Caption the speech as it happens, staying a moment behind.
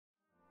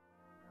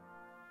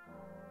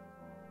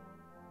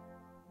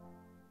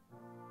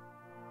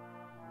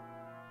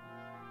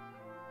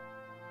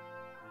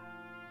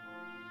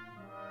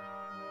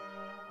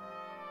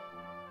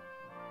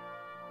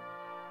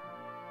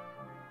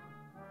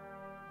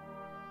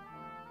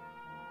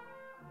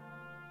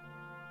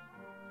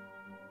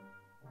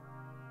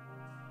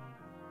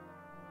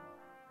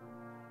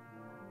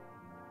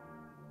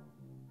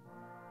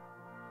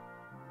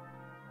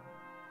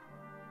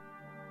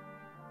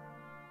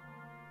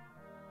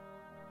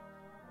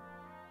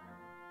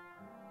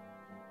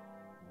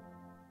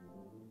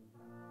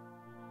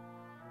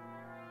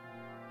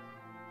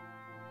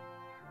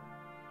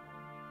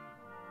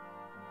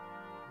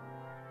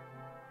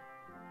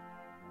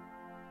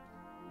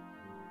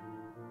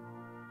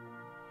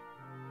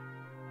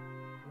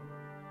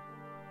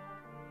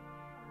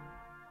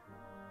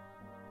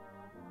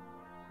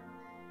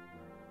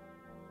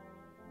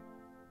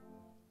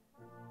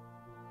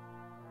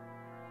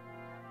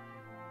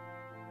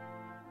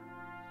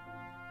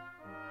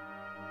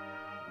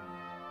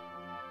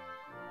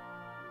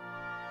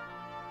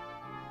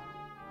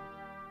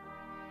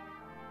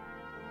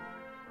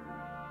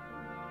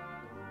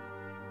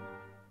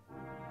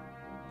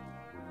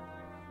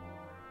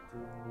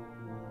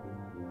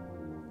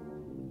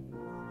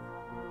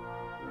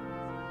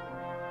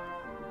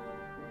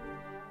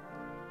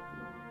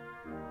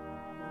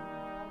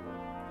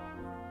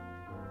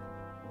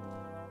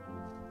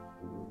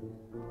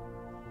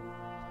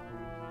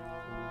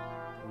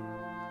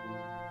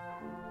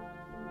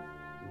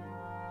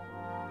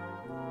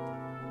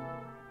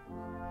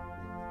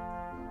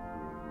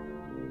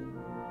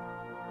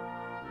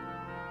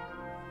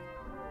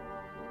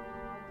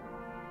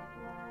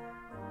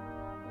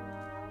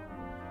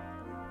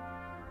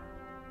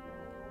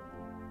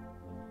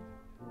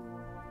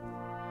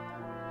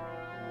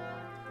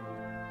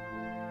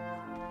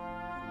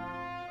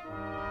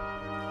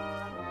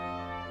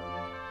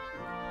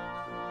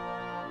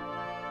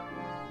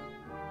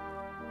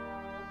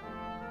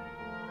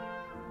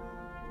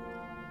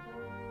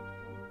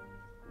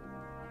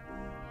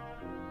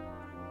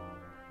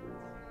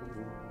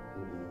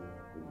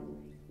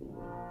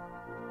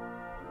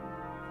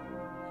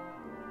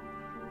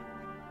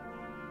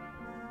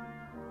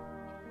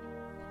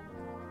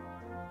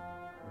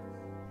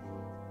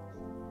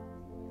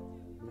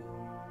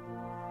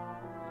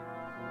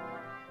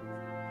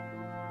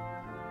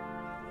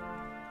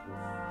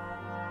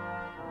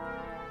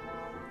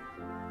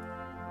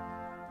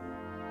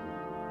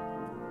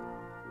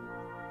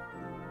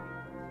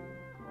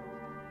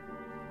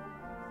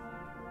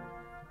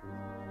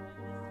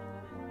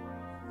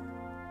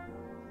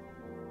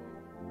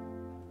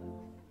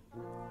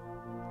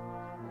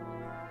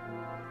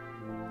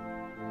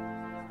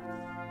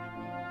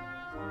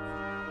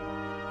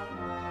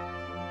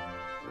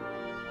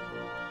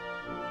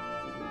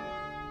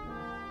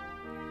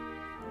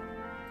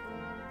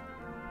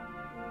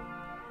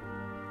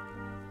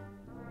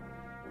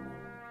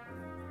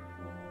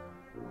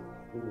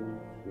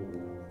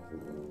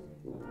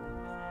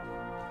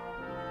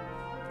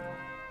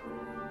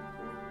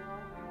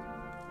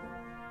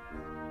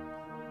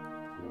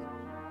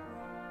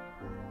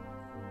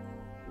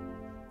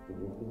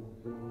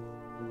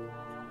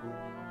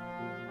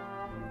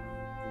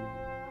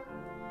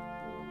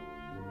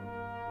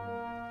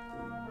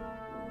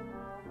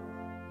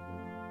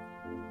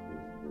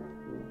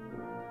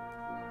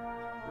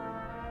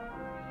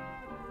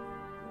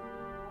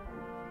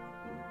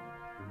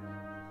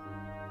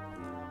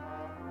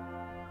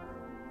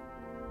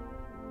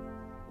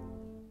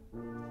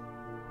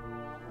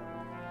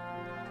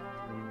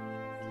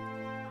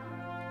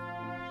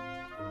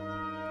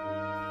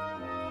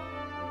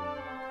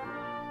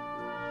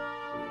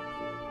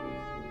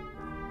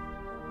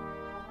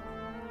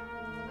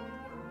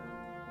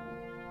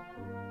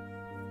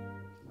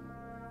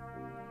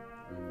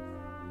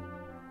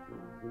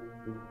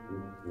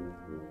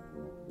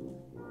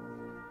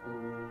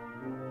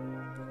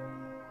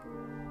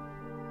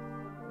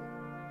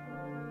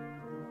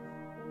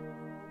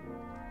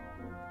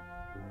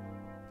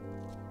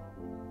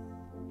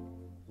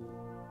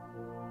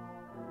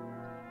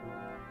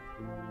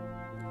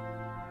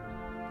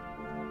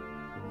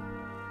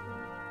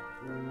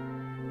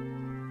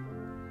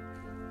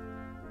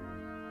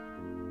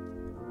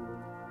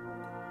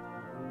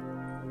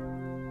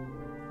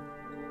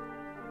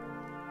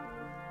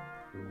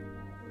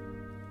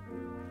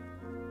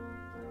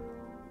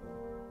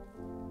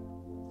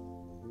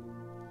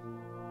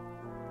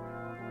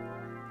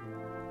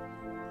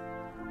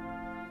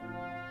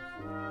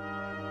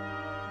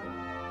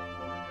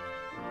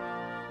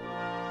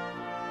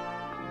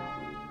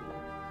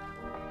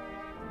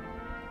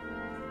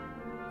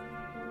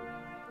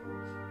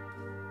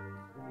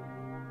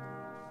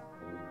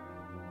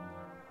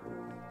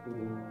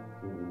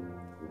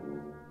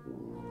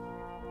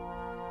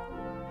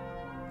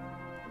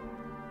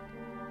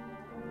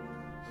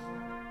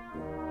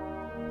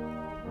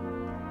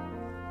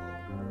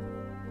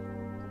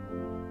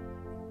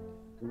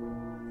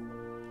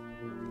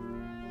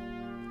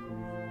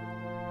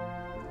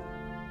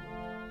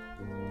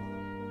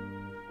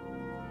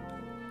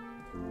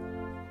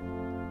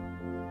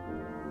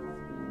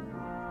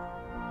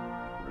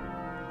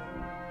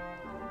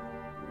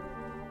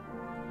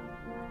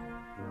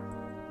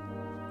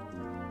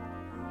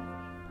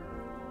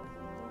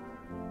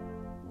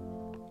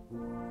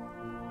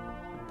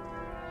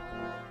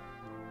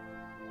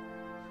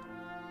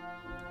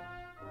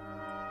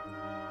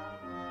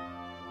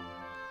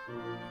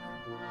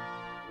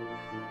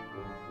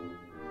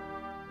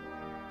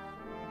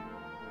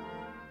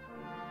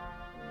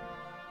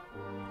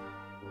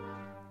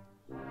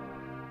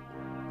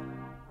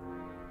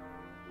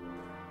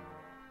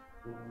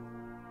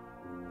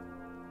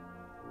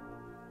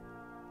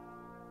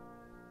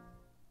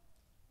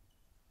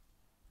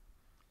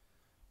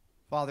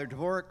Father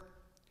Dvorak,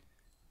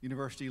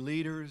 university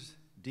leaders,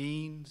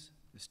 deans,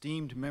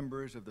 esteemed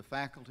members of the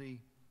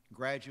faculty,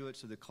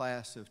 graduates of the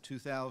class of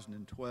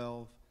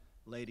 2012,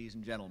 ladies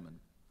and gentlemen,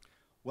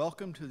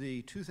 welcome to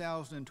the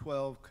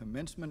 2012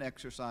 commencement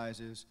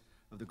exercises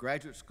of the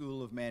Graduate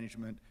School of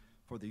Management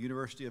for the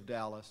University of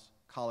Dallas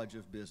College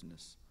of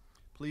Business.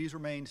 Please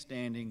remain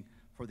standing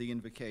for the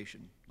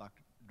invocation.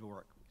 Dr.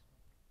 Dvorak.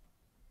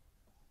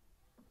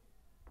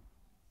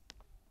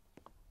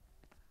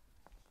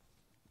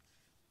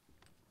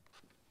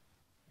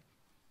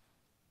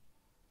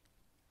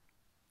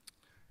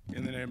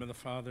 In the name of the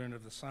Father, and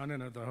of the Son,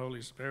 and of the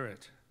Holy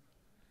Spirit.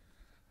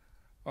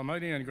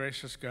 Almighty and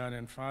gracious God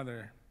and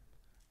Father,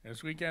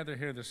 as we gather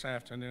here this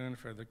afternoon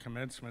for the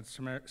commencement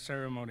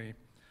ceremony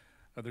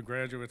of the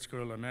Graduate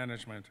School of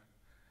Management,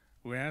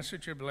 we ask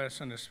that you bless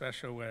in a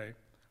special way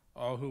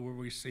all who will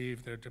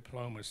receive their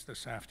diplomas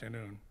this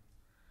afternoon.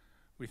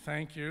 We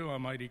thank you,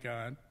 Almighty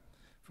God,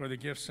 for the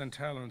gifts and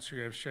talents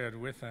you have shared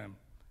with them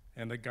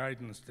and the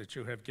guidance that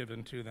you have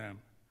given to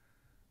them.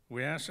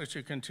 We ask that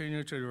you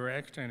continue to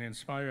direct and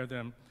inspire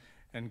them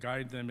and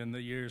guide them in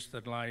the years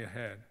that lie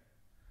ahead.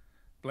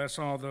 Bless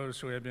all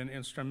those who have been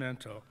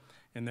instrumental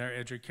in their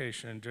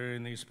education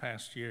during these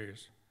past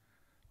years.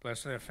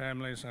 Bless their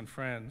families and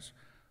friends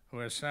who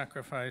have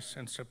sacrificed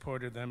and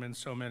supported them in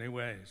so many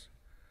ways.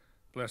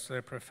 Bless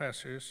their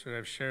professors who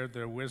have shared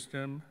their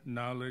wisdom,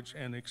 knowledge,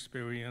 and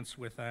experience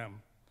with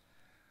them.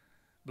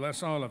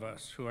 Bless all of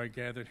us who are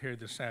gathered here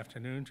this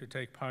afternoon to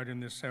take part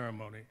in this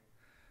ceremony.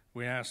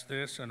 We ask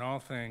this and all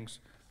things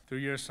through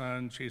your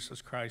Son,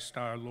 Jesus Christ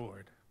our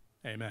Lord.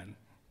 Amen.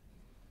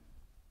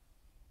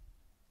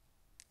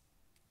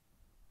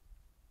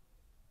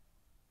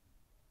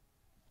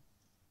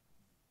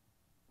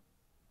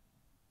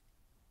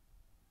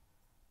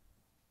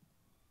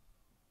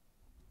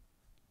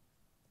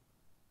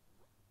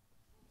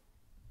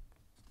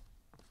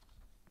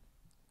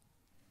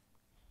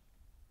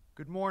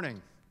 Good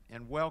morning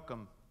and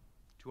welcome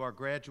to our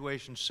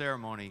graduation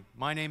ceremony.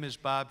 My name is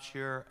Bob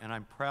Scherer, and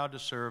I'm proud to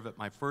serve at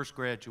my first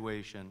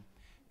graduation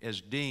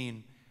as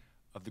Dean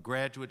of the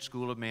Graduate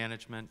School of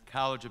Management,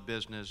 College of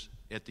Business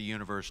at the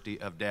University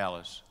of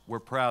Dallas. We're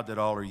proud that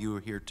all of you are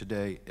here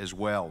today as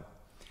well.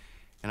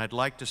 And I'd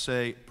like to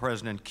say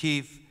President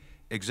Keefe,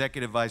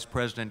 Executive Vice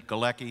President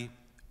Galecki,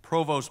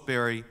 Provost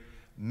Berry,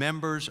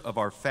 members of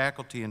our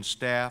faculty and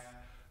staff,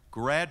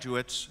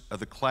 graduates of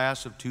the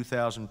class of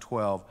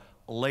 2012,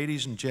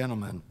 ladies and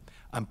gentlemen,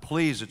 I'm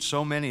pleased that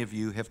so many of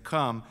you have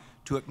come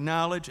to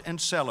acknowledge and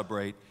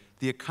celebrate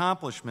the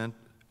accomplishment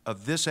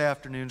of this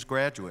afternoon's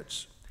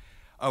graduates.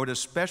 I would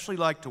especially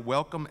like to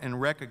welcome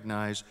and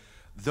recognize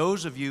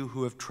those of you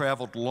who have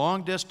traveled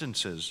long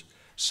distances,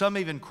 some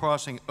even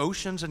crossing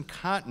oceans and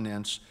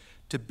continents,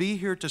 to be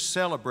here to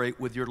celebrate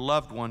with your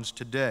loved ones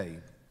today.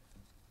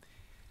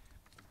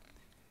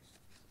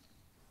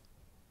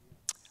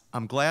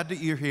 I'm glad that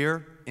you're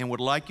here and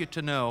would like you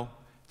to know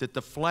that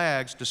the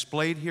flags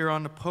displayed here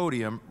on the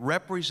podium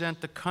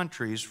represent the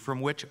countries from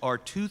which our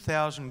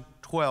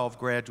 2012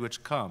 graduates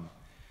come.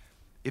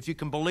 If you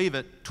can believe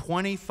it,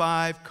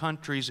 25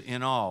 countries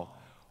in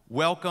all.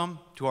 Welcome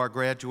to our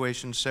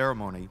graduation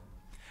ceremony.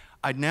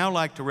 I'd now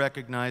like to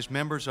recognize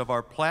members of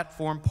our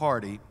platform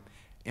party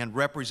and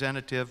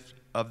representatives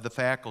of the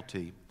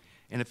faculty.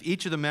 And if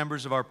each of the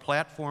members of our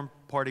platform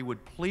party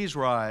would please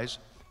rise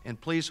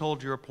and please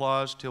hold your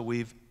applause till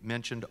we've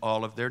mentioned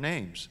all of their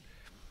names.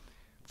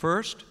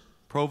 First,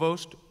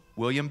 Provost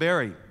William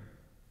Berry.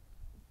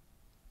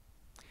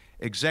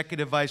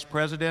 Executive Vice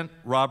President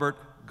Robert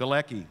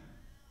Galecki.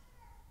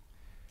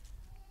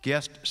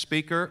 Guest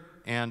speaker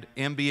and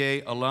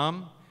MBA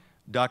alum,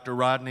 Dr.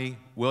 Rodney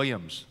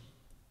Williams.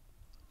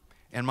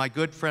 And my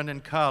good friend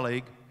and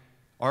colleague,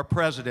 our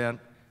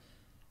president,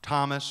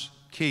 Thomas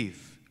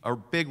Keefe. A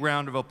big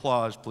round of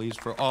applause, please,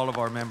 for all of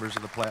our members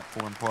of the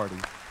platform party.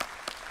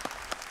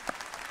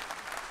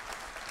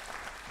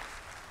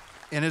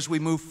 And as we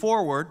move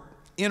forward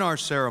in our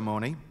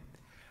ceremony,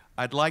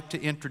 I'd like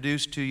to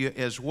introduce to you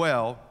as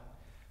well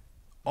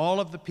all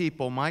of the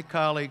people, my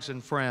colleagues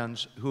and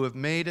friends, who have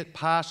made it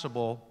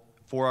possible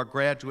for our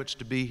graduates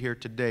to be here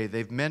today.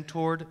 They've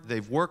mentored,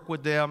 they've worked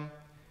with them,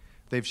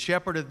 they've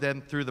shepherded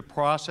them through the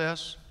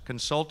process,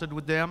 consulted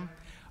with them.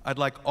 I'd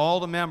like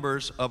all the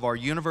members of our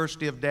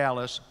University of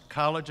Dallas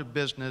College of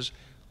Business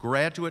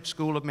Graduate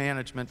School of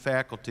Management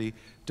faculty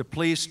to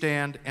please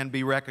stand and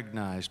be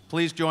recognized.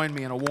 Please join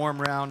me in a warm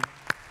round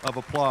of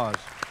applause.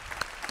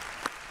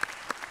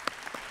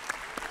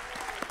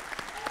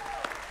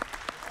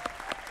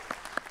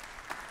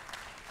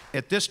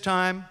 At this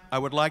time, I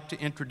would like to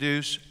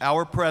introduce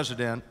our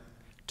president,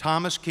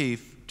 Thomas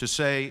Keefe, to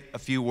say a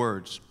few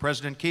words.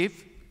 President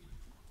Keefe.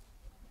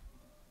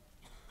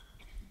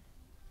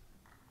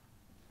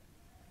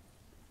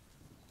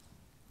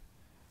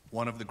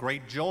 One of the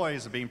great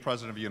joys of being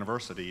president of a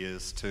university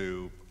is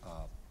to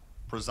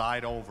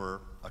preside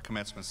over a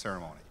commencement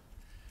ceremony.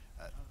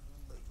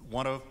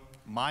 One of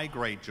my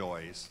great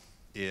joys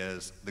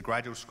is the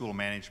Graduate School of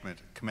Management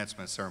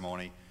commencement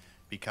ceremony,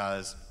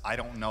 because I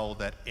don't know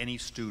that any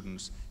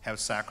students have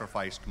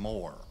sacrificed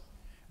more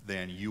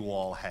than you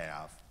all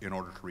have in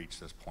order to reach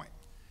this point.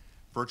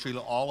 Virtually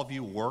all of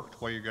you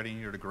worked while you're getting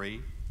your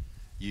degree.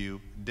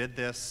 You did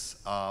this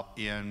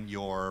in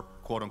your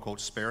quote-unquote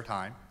spare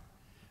time,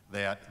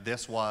 that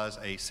this was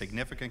a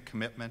significant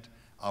commitment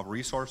of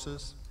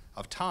resources,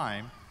 of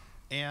time,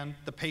 and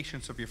the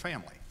patience of your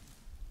family.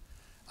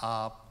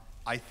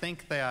 I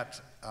think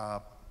that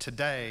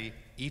today,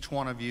 each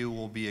one of you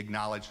will be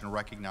acknowledged and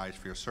recognized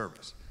for your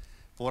service.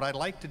 But what I'd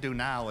like to do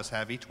now is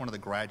have each one of the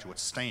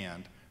graduates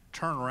stand,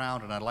 turn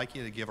around, and I'd like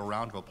you to give a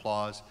round of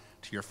applause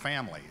to your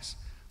families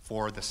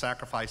for the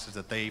sacrifices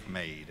that they've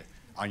made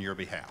on your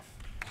behalf.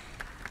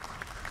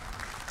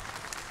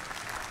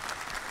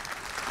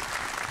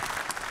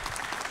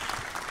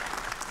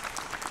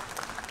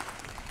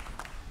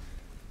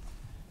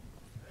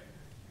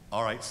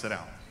 All right, sit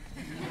down.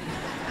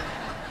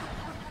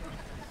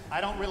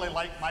 I don't really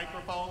like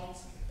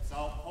microphones, so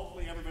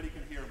hopefully everybody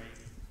can hear me.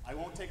 I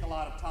won't take a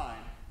lot of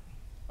time,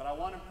 but I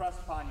want to impress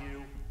upon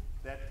you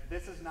that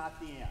this is not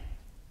the end.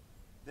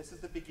 This is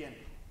the beginning.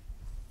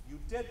 You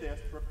did this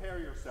to prepare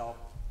yourself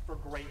for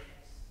greatness.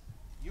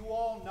 You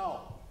all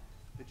know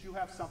that you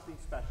have something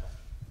special.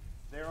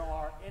 There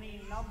are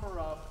any number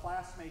of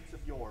classmates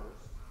of yours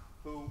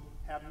who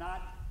have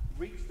not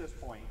reached this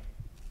point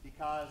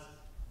because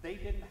they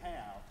didn't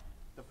have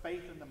the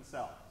faith in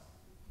themselves.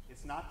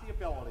 It's not the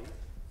ability,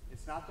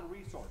 it's not the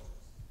resources.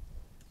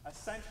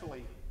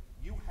 Essentially,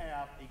 you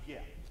have a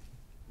gift.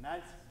 And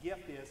that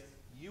gift is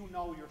you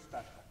know you're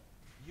special.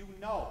 You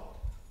know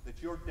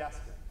that you're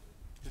destined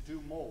to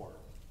do more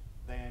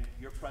than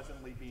you're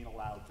presently being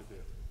allowed to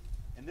do.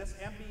 And this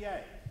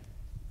MBA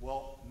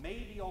will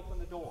maybe open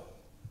the door,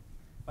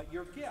 but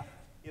your gift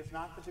is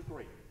not the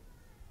degree.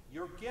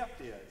 Your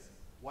gift is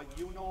what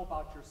you know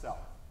about yourself.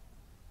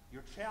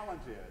 Your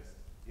challenge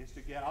is to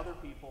get other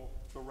people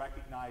to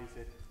recognize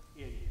it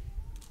in you.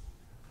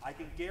 I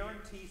can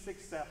guarantee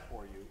success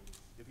for you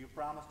if you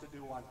promise to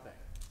do one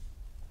thing,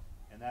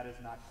 and that is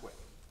not quit.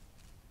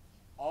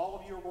 All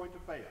of you are going to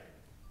fail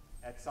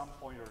at some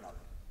point or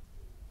another.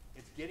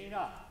 It's getting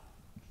up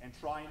and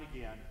trying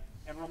again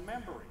and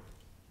remember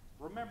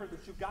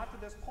that you got to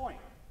this point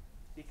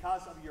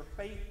because of your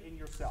faith in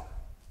yourself.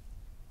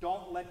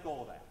 Don't let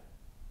go of that.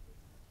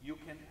 You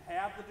can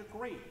have the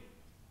degree,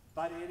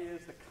 but it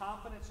is the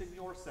confidence in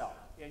yourself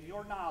and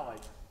your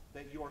knowledge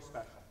that you're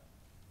special.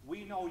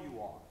 We know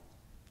you are.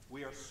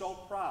 We are so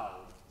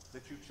proud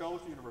that you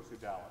chose the University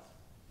of Dallas,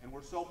 and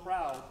we're so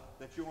proud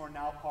that you are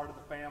now part of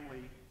the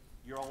family,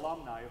 you're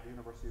alumni of the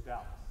University of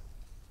Dallas.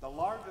 The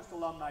largest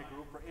alumni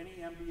group for any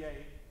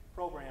MBA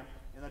program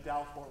in the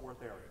Dallas-Fort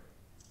Worth area.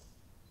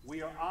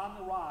 We are on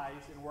the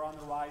rise, and we're on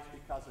the rise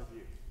because of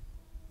you.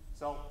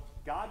 So,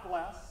 God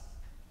bless.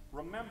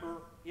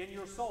 Remember in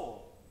your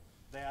soul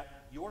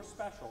that you're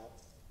special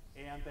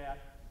and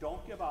that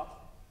don't give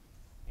up.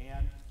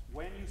 And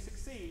when you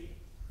succeed,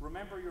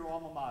 remember your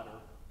alma mater,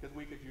 because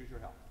we could use your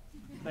help.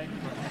 Thank you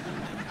very much.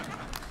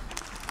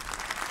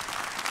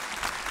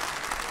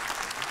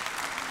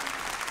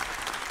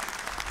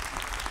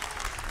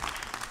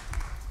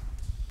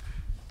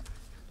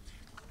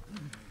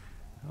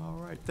 All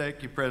right,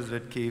 thank you,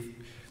 President Keefe.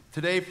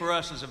 Today for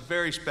us is a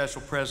very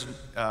special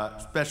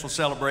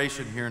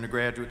celebration here in the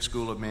Graduate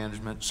School of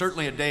Management.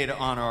 Certainly a day to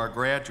honor our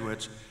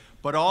graduates,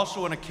 but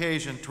also an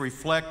occasion to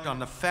reflect on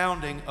the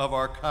founding of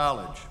our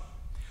college.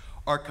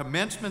 Our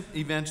commencement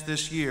events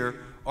this year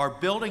are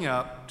building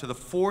up to the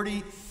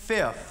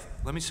 45th,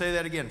 let me say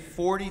that again,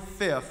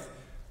 45th,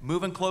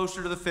 moving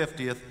closer to the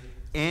 50th,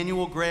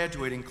 annual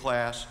graduating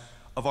class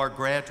of our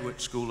Graduate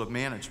School of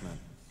Management.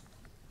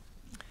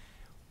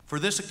 For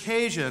this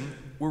occasion,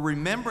 we're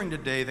remembering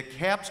today the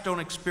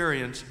capstone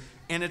experience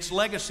and its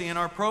legacy in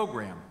our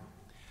program.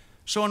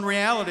 So in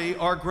reality,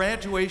 our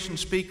graduation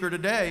speaker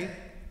today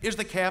is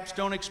the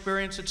capstone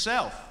experience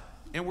itself.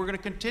 And we're going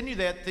to continue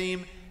that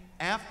theme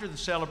after the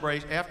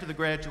celebration, after the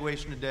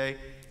graduation today,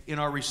 in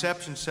our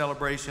reception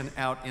celebration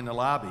out in the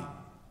lobby.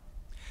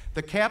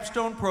 The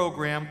capstone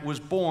program was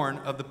born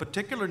of the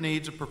particular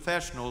needs of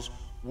professionals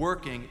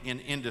working in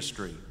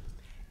industry.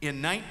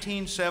 In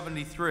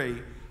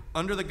 1973,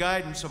 under the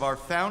guidance of our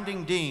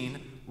founding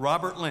dean,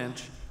 Robert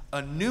Lynch,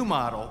 a new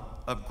model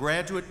of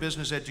graduate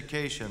business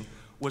education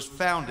was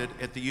founded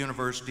at the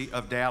University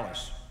of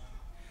Dallas.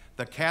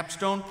 The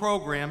capstone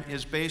program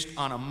is based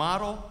on a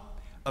model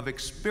of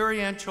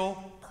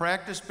experiential,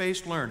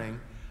 practice-based learning,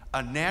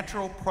 a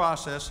natural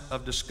process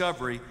of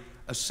discovery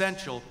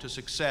essential to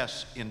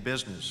success in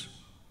business.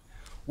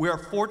 We are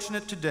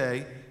fortunate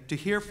today to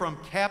hear from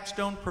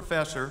capstone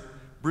professor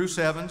Bruce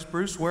Evans.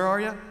 Bruce, where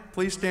are you?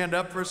 Please stand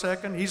up for a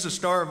second. He's the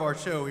star of our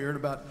show here in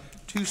about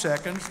 2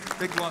 seconds.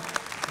 Big round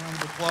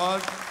of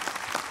applause.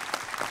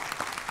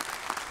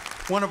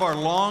 One of our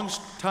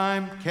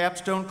long-time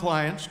capstone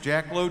clients,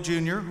 Jack Lowe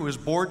Jr., who is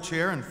board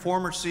chair and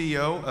former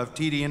CEO of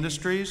TD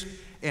Industries,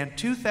 and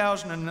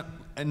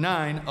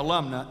 2009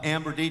 alumna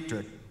Amber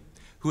Dietrich,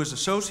 who is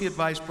associate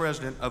vice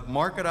president of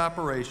market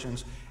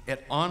operations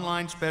at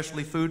online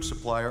specialty food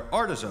supplier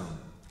Artizone.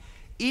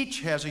 Each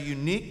has a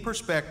unique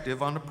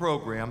perspective on the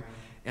program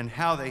and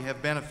how they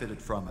have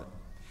benefited from it.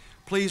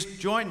 Please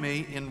join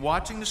me in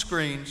watching the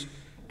screens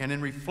and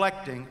in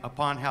reflecting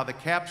upon how the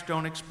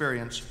capstone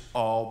experience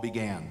all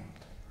began.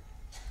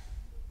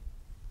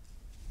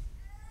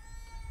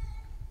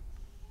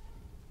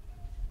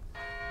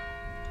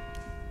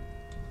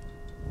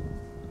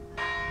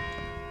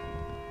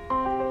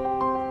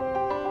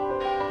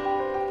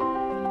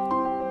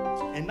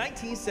 In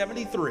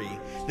 1973,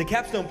 the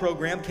capstone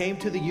program came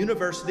to the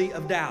University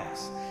of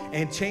Dallas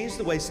and changed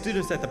the way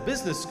students at the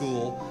business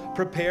school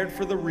prepared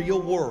for the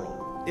real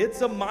world.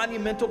 It's a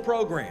monumental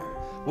program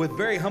with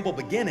very humble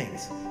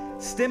beginnings,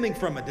 stemming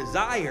from a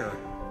desire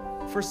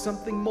for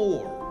something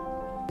more.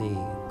 The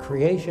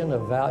creation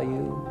of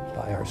value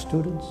by our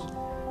students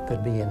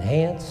could be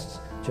enhanced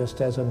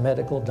just as a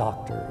medical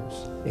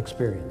doctor's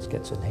experience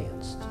gets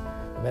enhanced.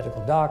 A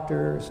medical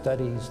doctor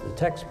studies the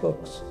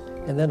textbooks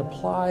and then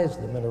applies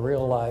them in a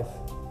real-life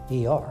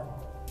ER.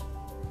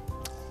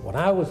 What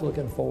I was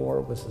looking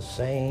for was the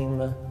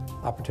same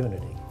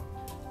opportunity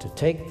to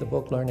take the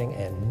book learning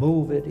and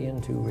move it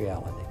into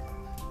reality.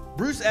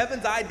 Bruce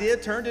Evans' idea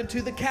turned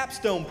into the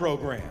Capstone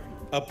Program,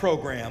 a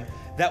program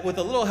that, with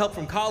a little help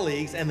from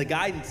colleagues and the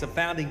guidance of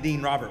founding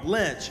Dean Robert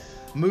Lynch,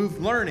 moved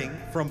learning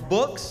from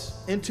books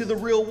into the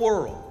real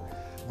world.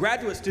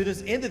 Graduate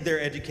students ended their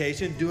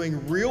education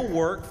doing real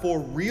work for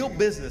real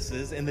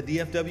businesses in the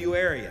DFW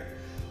area,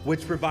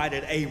 which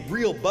provided a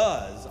real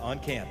buzz on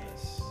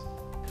campus.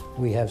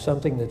 We have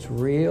something that's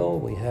real.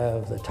 We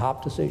have the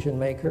top decision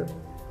maker.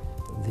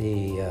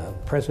 The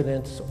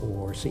president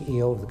or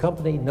CEO of the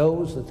company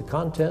knows that the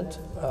content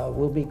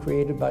will be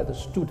created by the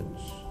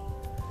students.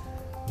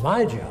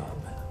 My job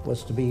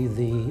was to be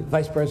the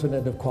vice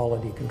president of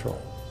quality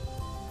control.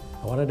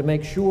 I wanted to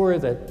make sure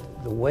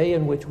that the way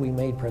in which we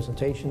made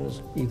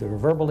presentations, either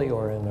verbally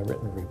or in a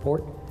written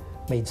report,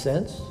 made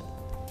sense,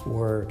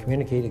 were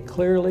communicated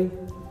clearly,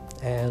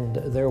 and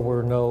there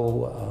were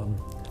no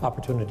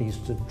opportunities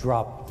to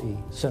drop the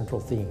central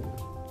theme.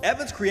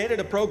 Evans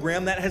created a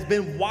program that has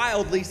been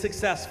wildly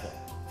successful.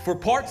 For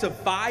parts of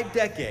 5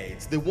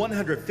 decades, the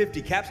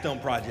 150 capstone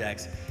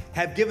projects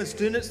have given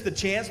students the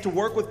chance to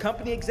work with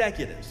company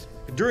executives.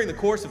 During the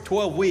course of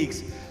 12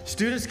 weeks,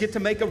 students get to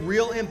make a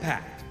real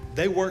impact.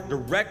 They work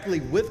directly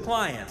with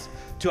clients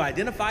to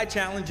identify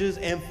challenges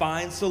and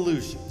find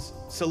solutions.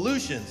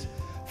 Solutions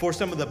for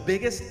some of the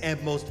biggest and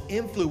most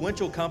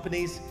influential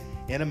companies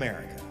in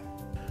America.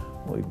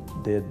 We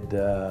did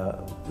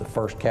the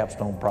first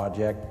capstone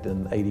project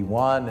in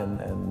 '81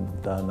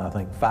 and done, I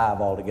think,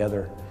 5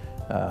 altogether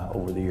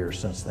over the years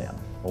since then.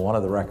 Well, one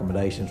of the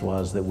recommendations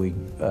was that we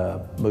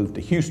move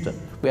to Houston.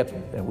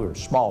 We were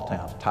small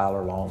towns,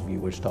 Tyler, Longview,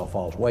 Wichita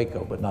Falls,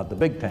 Waco, but not the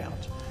big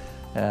towns.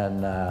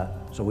 And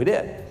so we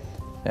did.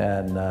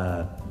 And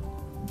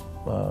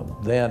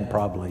then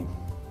probably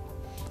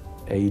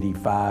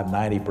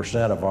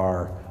 85–90% of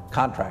our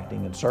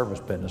contracting and service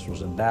business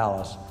was in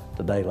Dallas.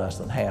 Today, less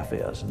than half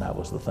is, and that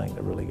was the thing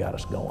that really got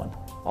us going.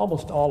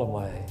 Almost all of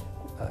my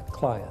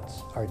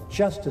clients are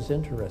just as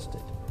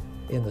interested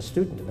in the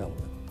student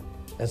development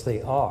as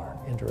they are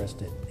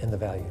interested in the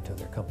value to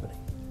their company.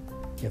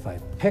 If I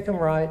pick them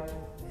right,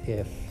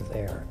 if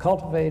they're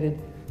cultivated,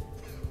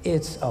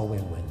 it's a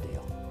win-win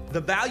deal. The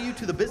value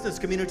to the business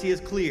community is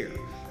clear.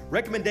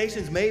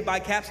 Recommendations made by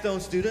capstone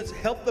students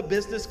help the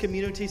business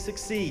community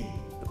succeed.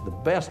 The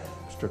best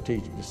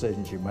strategic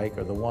decisions you make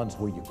are the ones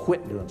where you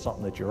quit doing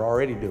something that you're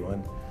already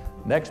doing.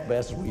 Next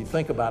best is when you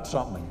think about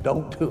something and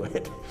don't do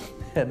it.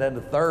 And then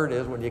the third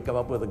is when you come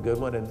up with a good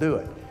one and do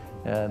it.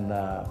 And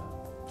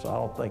so I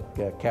don't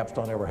think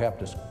Capstone ever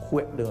helped us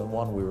quit doing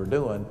one we were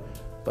doing,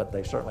 but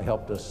they certainly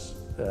helped us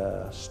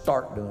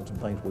start doing some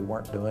things we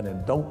weren't doing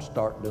and don't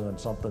start doing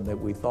something that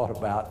we thought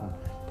about and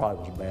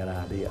probably was a bad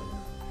idea.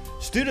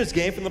 Students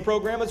gain from the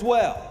program as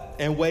well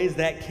in ways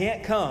that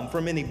can't come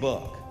from any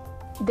book.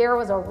 There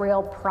was a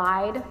real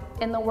pride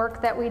in the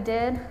work that we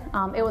did.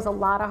 It was a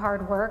lot of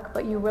hard work,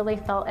 but you really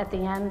felt at the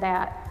end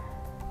that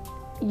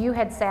you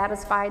had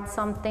satisfied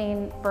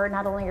something for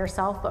not only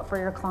yourself, but for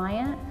your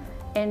client.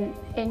 And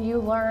you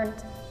learned,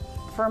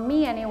 for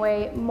me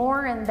anyway,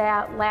 more in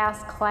that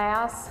last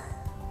class,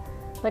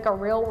 like a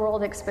real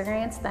world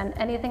experience than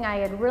anything I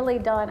had really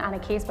done on a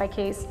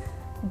case-by-case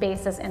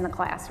basis in the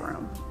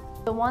classroom.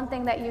 The one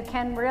thing that you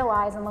can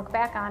realize and look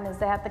back on is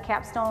that the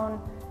capstone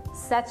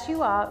sets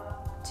you up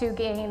to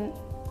gain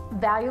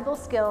valuable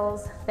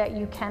skills that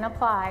you can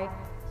apply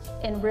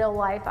in real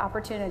life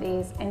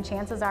opportunities, and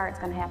chances are it's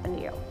going to happen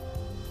to you.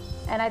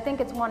 And I think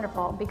it's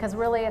wonderful because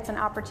really it's an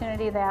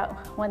opportunity that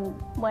when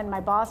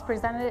my boss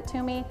presented it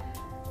to me,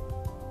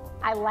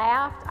 I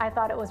laughed. I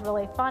thought it was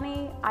really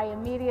funny. I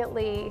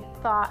immediately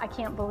thought, I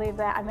can't believe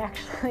that I'm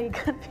actually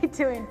going to be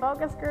doing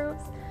focus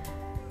groups.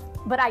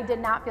 But I did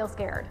not feel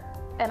scared.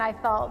 And I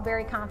felt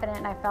very confident,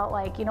 and I felt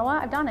like, you know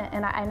what, I've done it,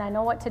 and I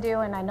know what to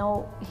do, and I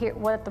know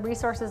what the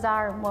resources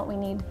are and what we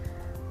need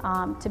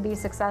to be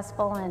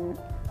successful. And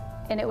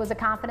it was a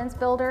confidence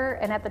builder,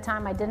 and at the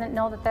time I didn't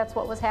know that that's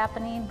what was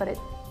happening, but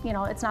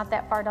it's not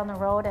that far down the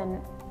road,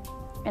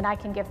 and I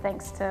can give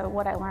thanks to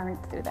what I learned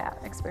through that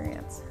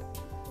experience.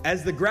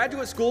 As the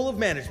Graduate School of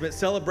Management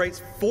celebrates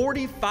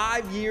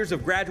 45 years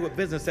of graduate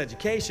business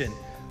education,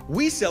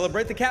 we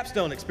celebrate the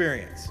Capstone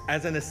Experience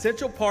as an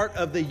essential part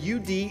of the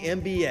UD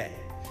MBA,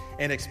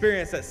 an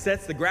experience that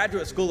sets the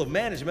Graduate School of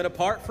Management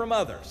apart from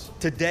others.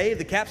 Today,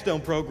 the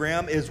Capstone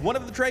program is one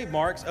of the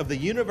trademarks of the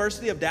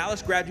University of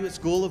Dallas Graduate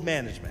School of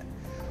Management.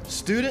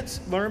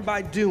 Students learn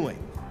by doing,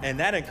 and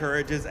that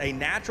encourages a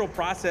natural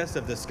process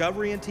of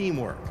discovery and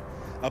teamwork,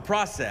 a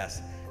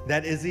process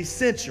that is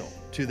essential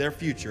to their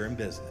future in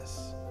business.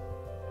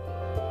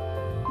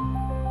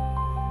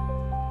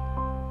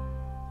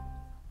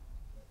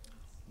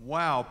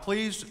 Wow,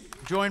 please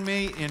join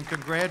me in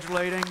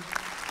congratulating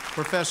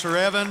Professor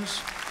Evans,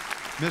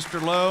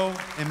 Mr. Lowe,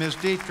 and Ms.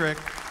 Dietrich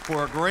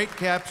for a great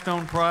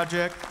capstone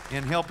project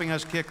and helping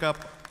us kick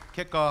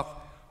off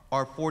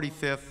our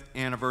 45th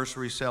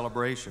anniversary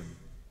celebration.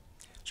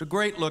 It's a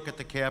great look at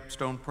the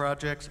capstone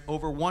projects,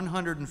 over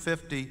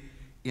 150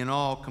 in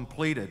all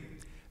completed.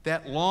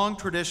 That long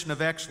tradition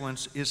of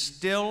excellence is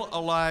still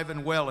alive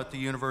and well at the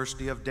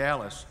University of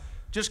Dallas.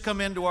 Just come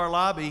into our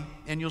lobby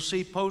and you'll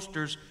see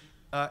posters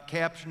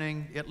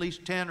captioning at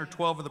least 10 or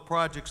 12 of the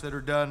projects that are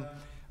done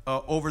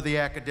over the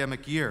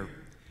academic year.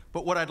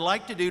 But what I'd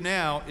like to do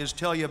now is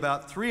tell you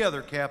about 3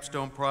 other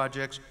capstone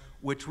projects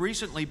which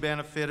recently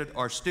benefited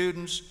our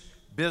students,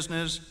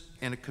 business,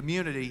 and a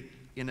community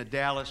in the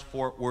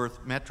Dallas-Fort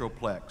Worth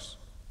Metroplex.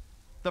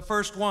 The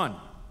first one,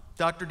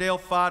 Dr. Dale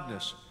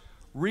Fodness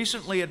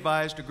recently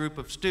advised a group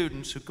of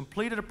students who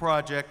completed a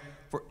project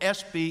for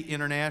SB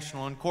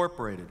International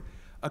Incorporated,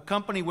 a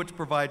company which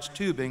provides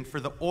tubing for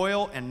the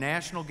oil and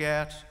natural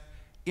gas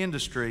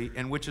industry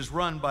and which is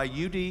run by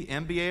UD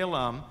MBA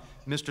alum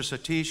Mr.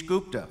 Satish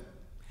Gupta.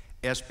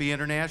 SB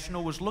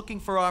International was looking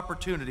for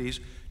opportunities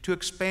to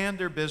expand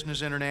their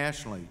business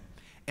internationally,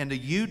 and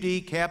the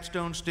UD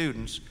capstone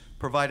students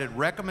provided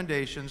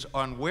recommendations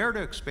on where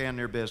to expand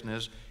their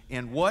business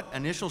and what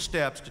initial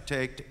steps to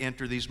take to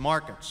enter these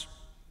markets.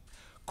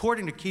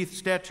 According to Keith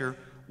Stetcher,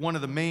 one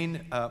of the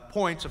main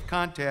points of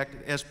contact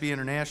at SB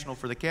International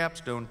for the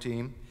capstone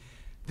team,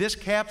 this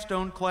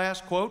capstone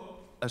class, quote,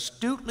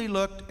 astutely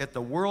looked at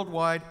the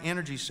worldwide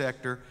energy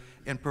sector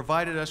and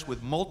provided us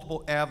with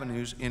multiple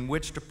avenues in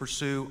which to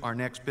pursue our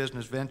next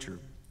business venture.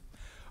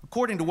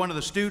 According to one of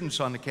the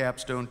students on the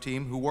capstone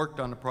team who worked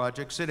on the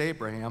project, Sid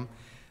Abraham,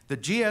 the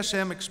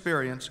GSM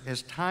experience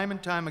has time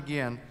and time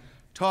again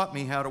taught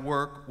me how to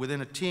work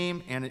within a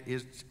team, and it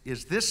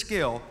is this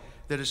skill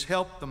that has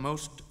helped the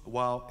most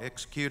while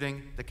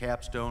executing the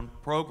capstone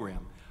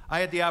program. I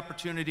had the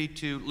opportunity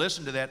to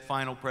listen to that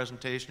final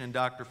presentation in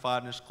Dr.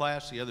 Fodness'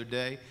 class the other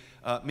day,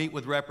 meet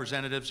with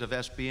representatives of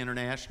SB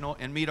International,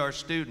 and meet our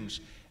students.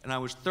 And I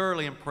was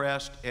thoroughly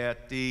impressed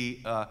at the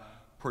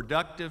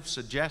productive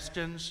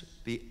suggestions,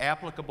 the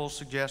applicable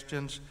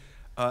suggestions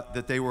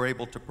that they were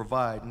able to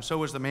provide, and so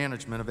was the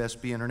management of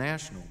SB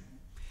International.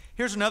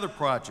 Here's another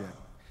project.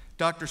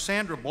 Dr.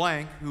 Sandra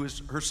Blank, who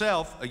is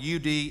herself a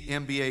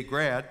UD MBA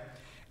grad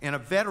and a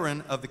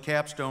veteran of the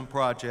capstone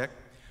project,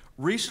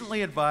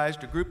 recently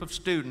advised a group of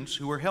students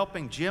who were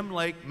helping Jim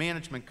Lake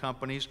management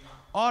companies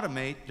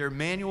automate their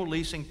manual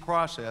leasing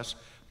process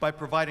by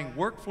providing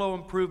workflow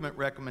improvement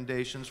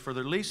recommendations for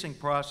their leasing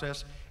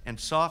process and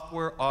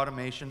software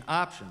automation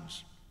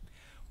options.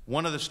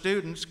 One of the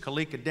students,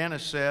 Kalika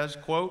Dennis, says,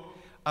 quote,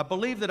 I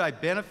believe that I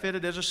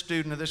benefited as a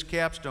student of this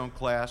capstone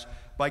class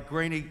by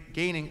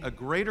gaining a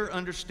greater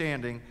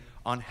understanding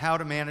on how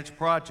to manage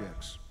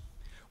projects.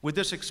 With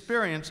this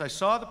experience, I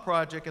saw the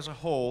project as a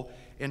whole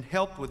and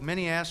helped with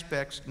many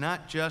aspects,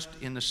 not just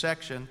in the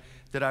section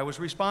that I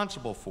was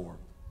responsible for.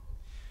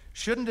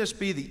 Shouldn't this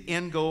be the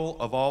end goal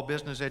of all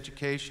business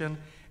education?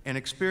 An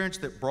experience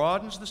that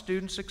broadens the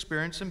student's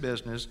experience in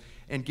business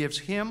and gives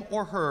him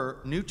or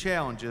her new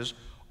challenges,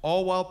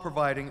 all while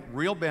providing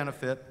real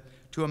benefit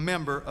to a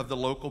member of the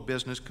local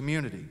business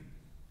community.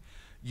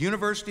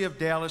 University of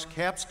Dallas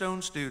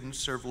capstone students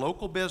serve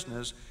local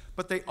business,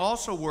 but they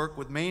also work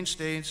with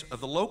mainstays of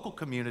the local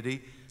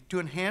community to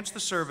enhance the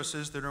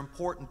services that are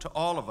important to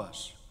all of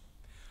us.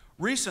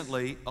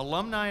 Recently,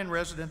 alumni and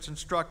residence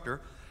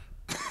instructor,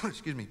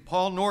 excuse me,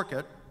 Paul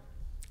Norcutt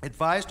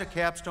advised a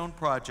capstone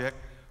project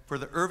for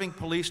the Irving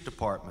Police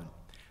Department,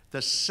 the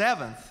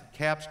 7th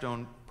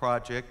capstone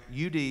project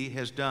UD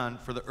has done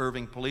for the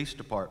Irving Police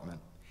Department.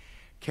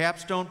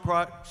 Capstone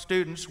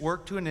students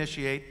work to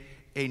initiate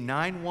a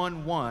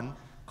 911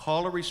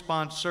 caller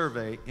response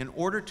survey in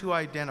order to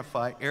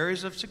identify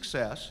areas of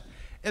success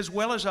as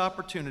well as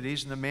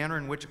opportunities in the manner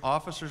in which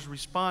officers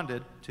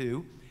responded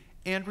to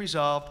and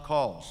resolved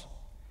calls.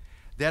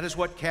 That is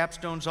what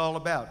Capstone's all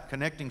about,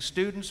 connecting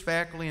students,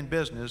 faculty, and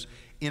business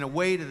in a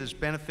way that is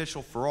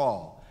beneficial for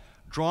all,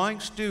 drawing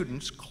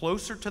students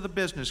closer to the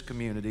business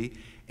community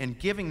and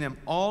giving them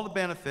all the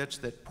benefits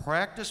that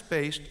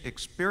practice-based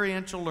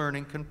experiential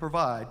learning can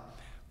provide.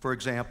 For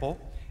example,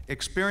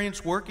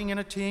 experience working in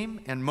a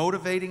team and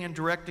motivating and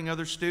directing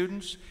other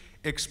students,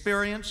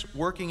 experience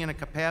working in a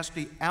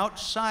capacity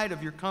outside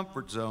of your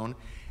comfort zone,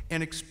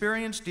 and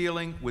experience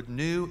dealing with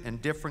new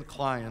and different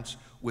clients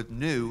with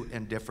new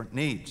and different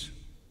needs,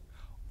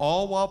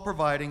 all while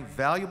providing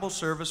valuable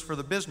service for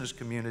the business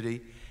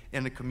community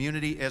and the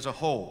community as a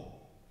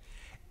whole.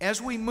 As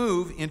we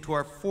move into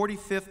our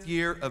 45th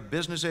year of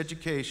business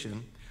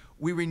education,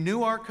 we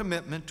renew our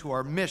commitment to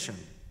our mission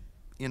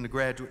in the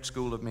Graduate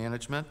School of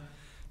Management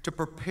to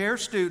prepare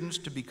students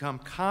to become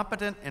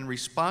competent and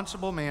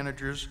responsible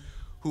managers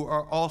who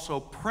are also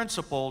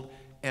principled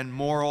and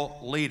moral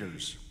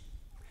leaders.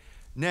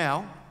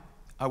 Now,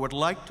 I would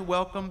like to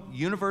welcome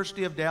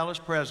University of Dallas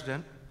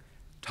President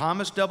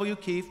Thomas W.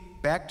 Keefe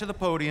back to the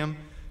podium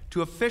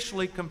to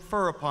officially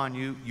confer upon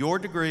you your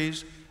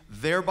degrees,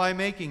 thereby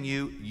making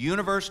you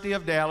University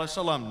of Dallas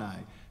alumni.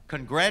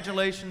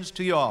 Congratulations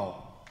to you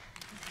all.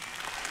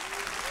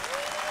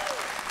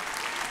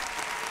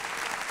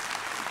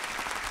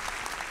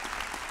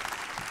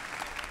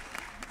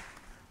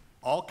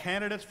 All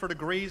candidates for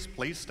degrees,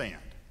 please stand.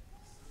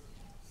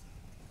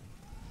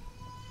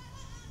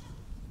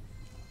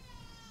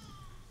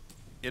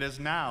 It is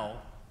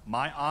now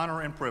my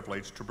honor and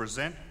privilege to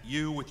present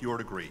you with your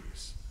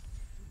degrees.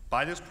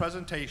 By this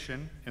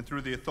presentation, and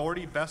through the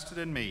authority vested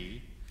in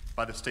me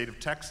by the state of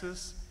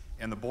Texas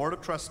and the Board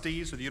of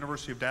Trustees of the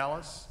University of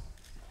Dallas,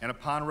 and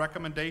upon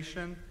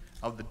recommendation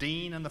of the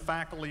Dean and the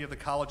faculty of the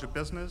College of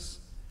Business,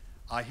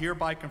 I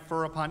hereby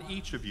confer upon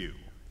each of you,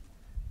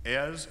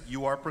 as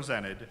you are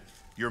presented,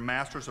 your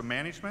Masters of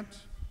Management,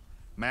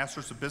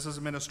 Masters of Business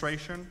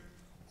Administration,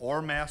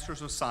 or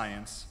Masters of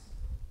Science,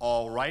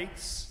 all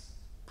rights,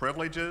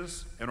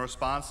 privileges, and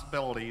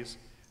responsibilities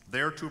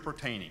thereto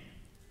pertaining,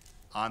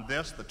 on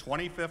this, the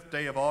 25th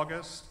day of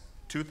August,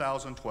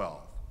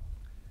 2012.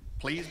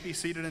 Please be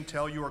seated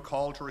until you are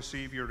called to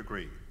receive your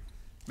degree.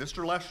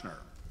 Mr. Leshner,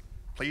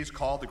 please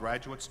call the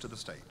graduates to the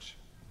stage.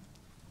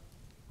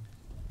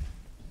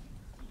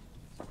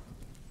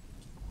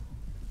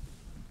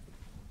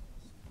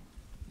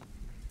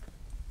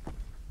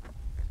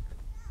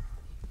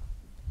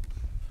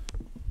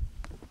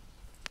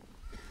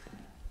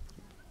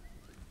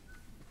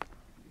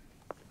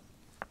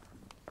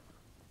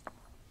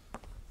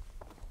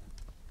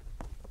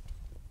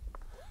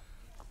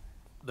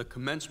 The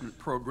commencement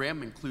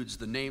program includes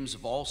the names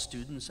of all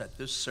students at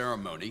this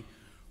ceremony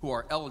who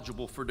are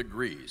eligible for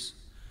degrees.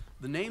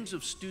 The names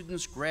of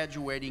students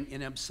graduating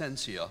in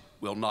absentia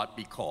will not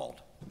be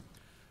called.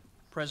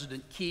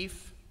 President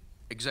Keefe,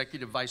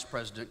 Executive Vice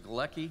President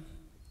Galecki,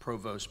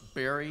 Provost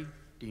Berry,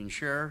 Dean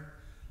Scherer,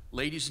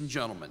 ladies and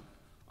gentlemen,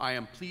 I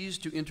am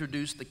pleased to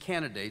introduce the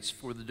candidates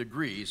for the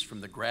degrees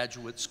from the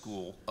Graduate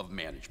School of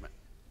Management.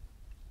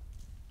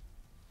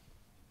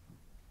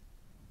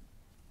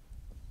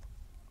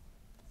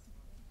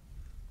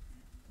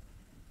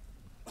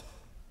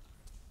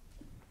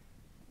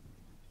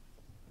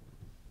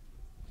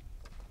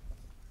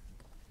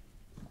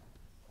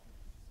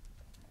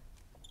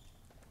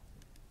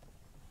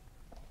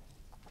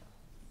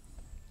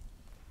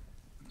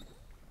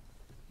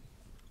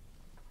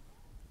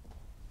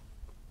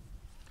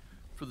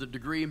 For the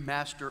degree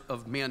Master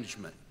of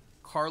Management,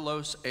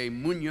 Carlos A.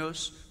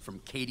 Munoz from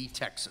Katy,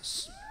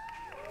 Texas.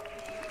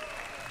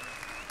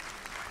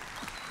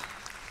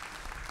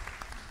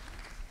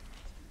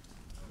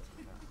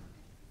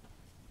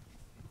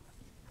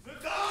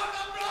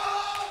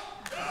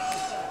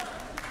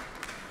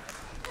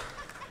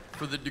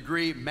 For the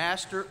degree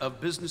Master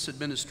of Business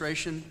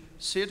Administration,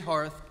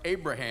 Siddharth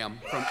Abraham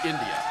from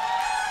India.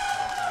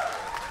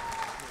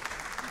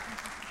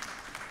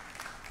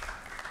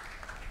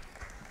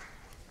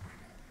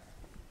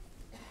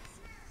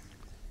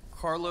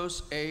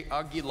 Carlos A.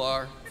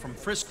 Aguilar from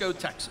Frisco,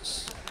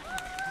 Texas.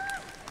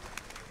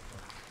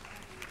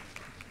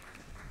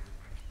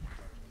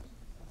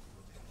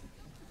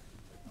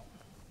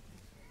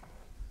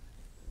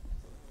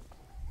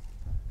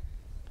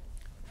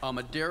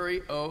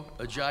 Amaderi O.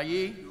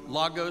 Ajayi,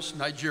 Lagos,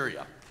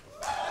 Nigeria.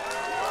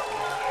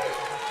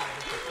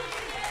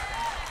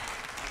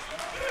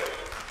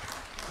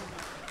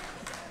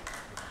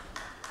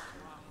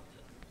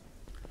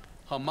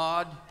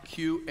 Hamad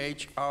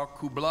Q.H.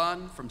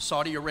 Al-Kublan from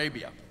Saudi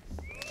Arabia.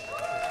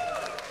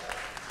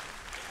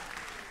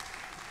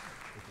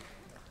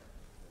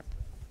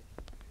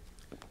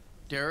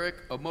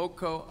 Derek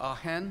Omoko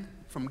Ahen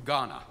from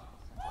Ghana.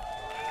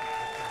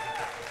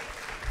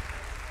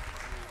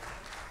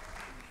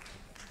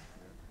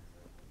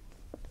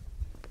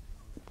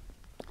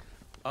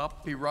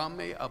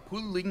 Apirame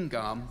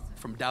Apulingam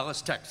from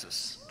Dallas,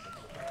 Texas.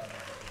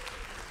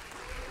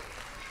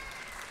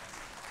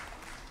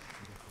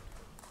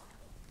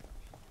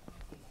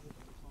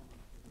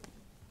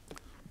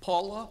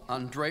 Paula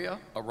Andrea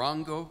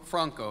Arango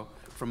Franco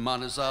from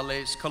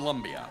Manizales,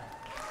 Colombia.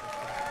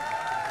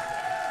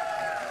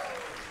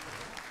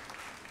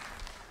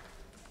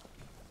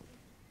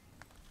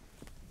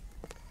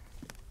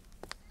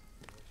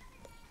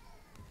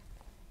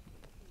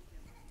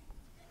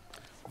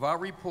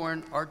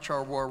 Variporn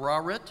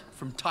Archarwararit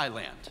from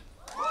Thailand.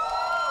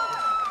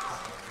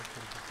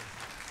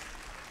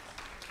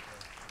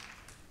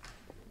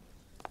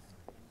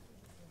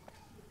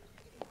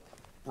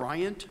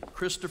 Bryant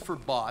Christopher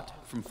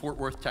Bott from Fort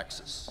Worth,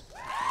 Texas.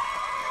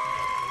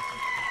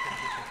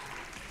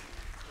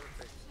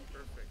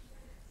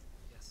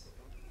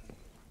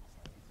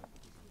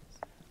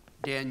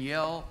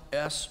 Danielle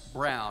S.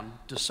 Brown,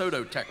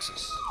 DeSoto,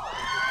 Texas.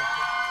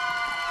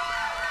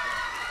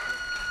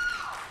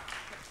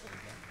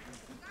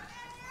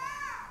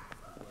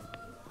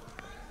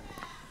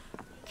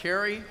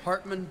 Carrie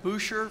Hartman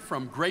Boucher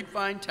from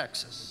Grapevine,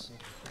 Texas.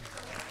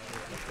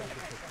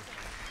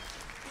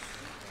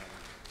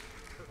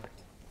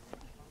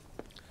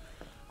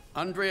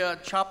 Andrea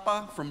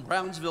Chapa from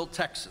Brownsville,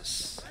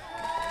 Texas.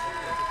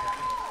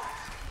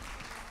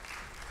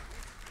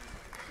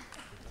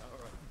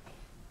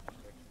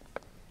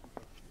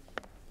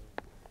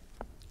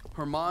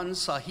 Herman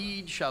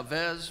Sahid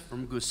Chavez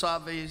from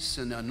Guasave,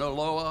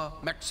 Sinaloa,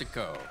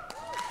 Mexico.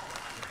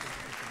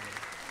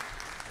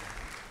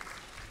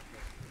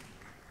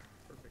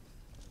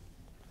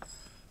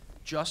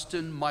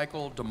 Justin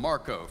Michael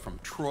DeMarco from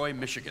Troy,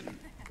 Michigan.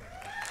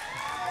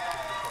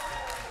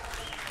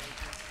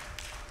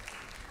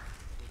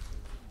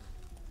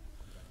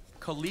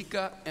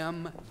 Kalika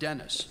M.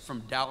 Dennis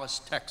from Dallas,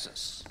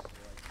 Texas.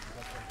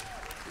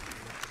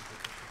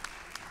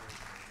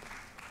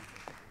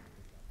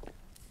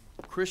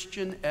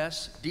 Christian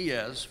S.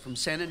 Diaz from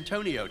San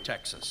Antonio,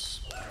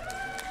 Texas.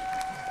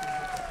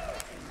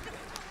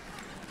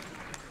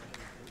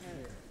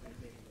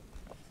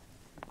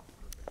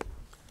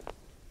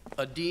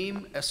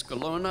 Adim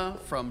Escalona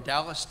from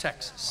Dallas,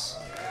 Texas.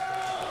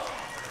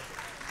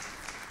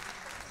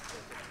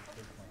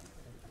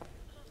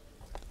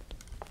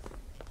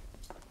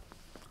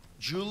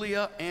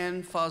 Julia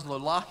Ann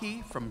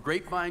Fazlolahi from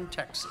Grapevine,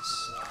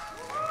 Texas.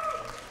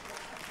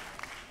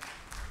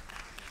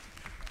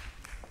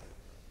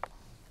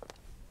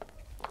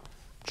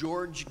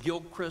 George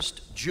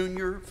Gilchrist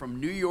Jr. from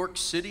New York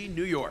City,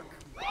 New York.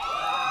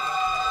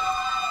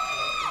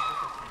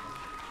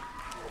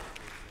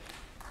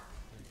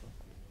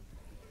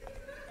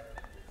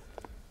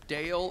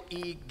 Dale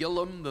E.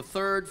 Gillum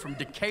III from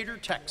Decatur,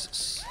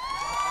 Texas.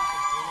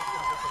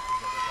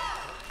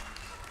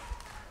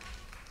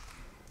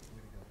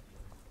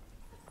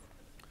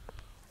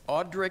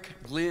 Audric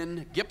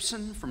Glenn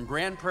Gibson from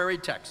Grand Prairie,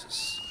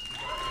 Texas.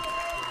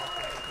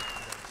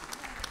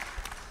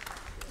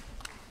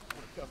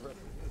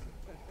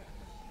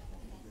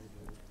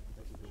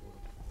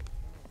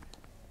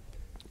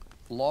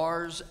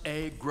 Lars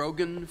A.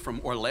 Grogan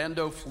from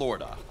Orlando,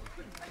 Florida.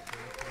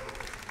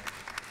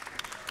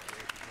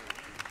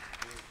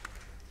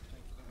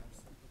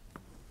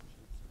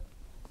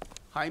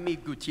 Jaime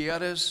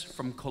Gutierrez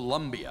from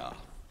Colombia.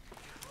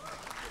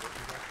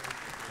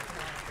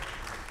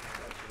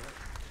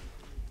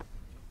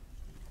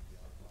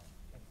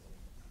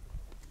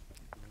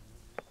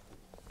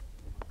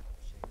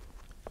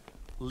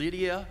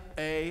 Lydia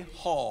A.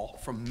 Hall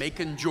from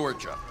Macon,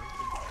 Georgia.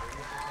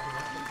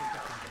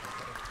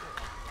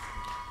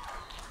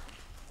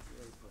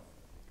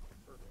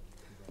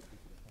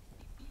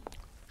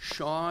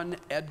 Sean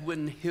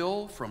Edwin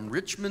Hill from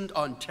Richmond,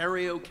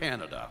 Ontario,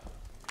 Canada.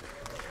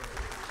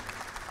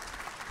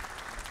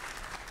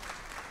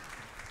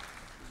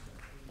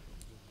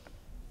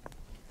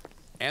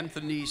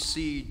 Anthony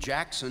C.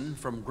 Jackson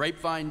from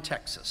Grapevine,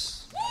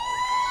 Texas.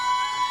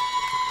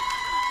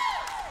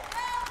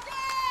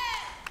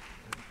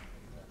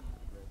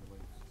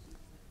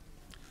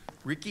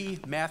 Ricky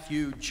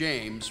Matthew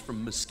James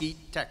from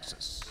Mesquite,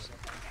 Texas.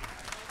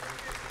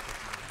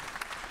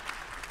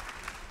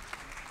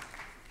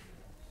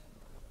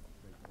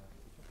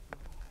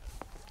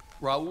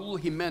 Raul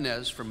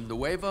Jimenez from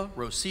Nueva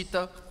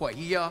Rosita,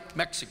 Guajira,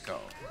 Mexico.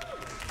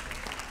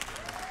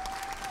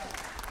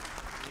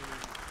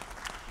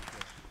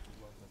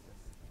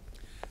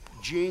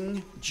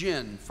 Jing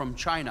Jin from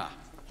China.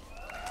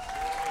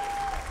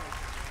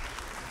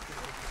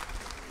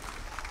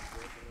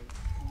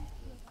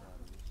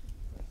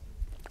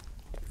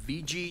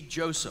 V.G.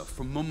 Joseph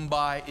from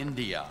Mumbai,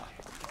 India.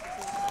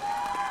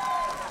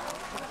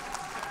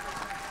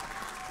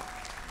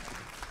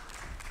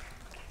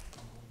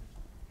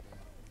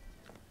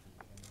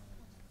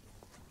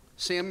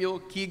 Samuel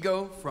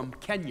Kigo from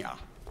Kenya.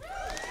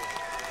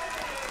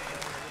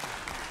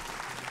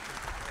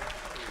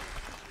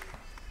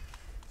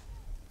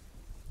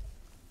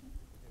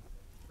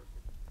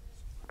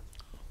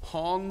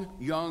 Hong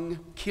Young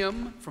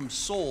Kim from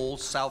Seoul,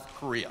 South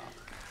Korea.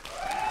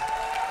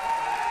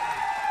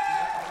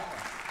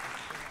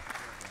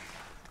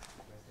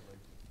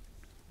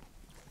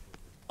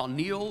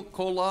 Anil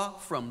Kola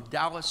from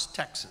Dallas,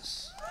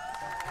 Texas.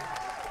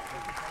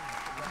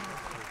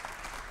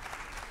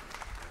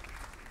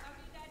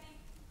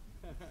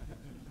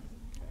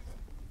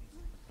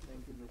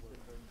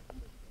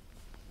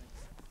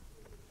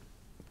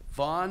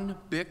 Von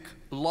Bic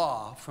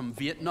Law from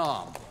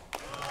Vietnam.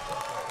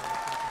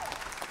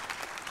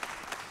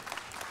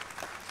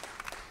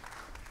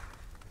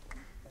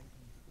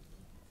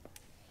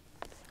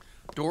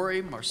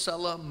 Dory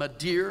Marcella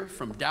Madeir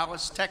from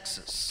Dallas,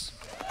 Texas.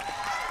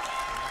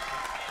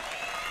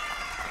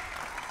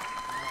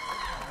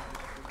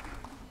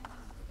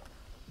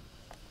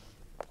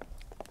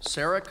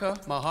 Sarika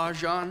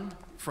Mahajan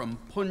from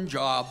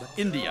Punjab,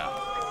 India.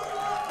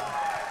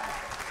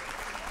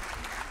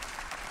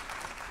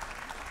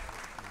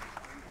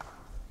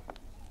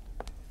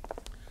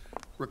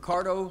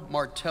 Ricardo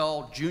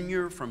Martel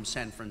Jr. from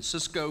San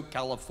Francisco,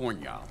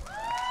 California.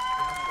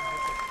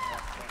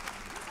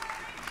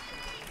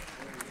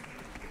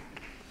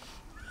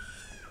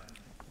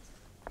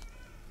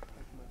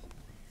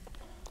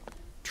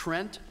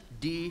 Trent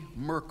D.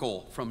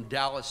 Merkel from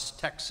Dallas,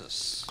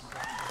 Texas.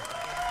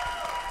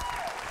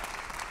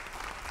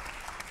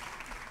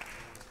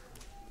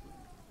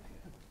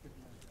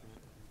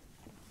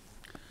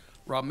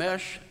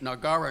 Ramesh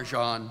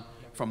Nagarajan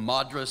from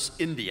Madras,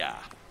 India.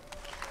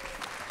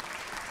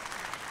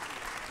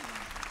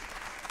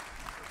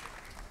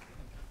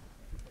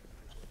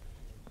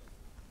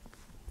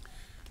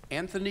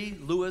 Anthony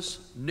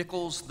Lewis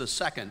Nichols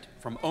II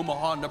from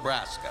Omaha,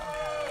 Nebraska.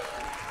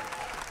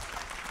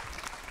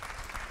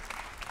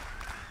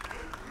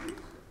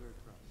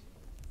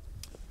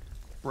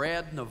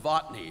 Brad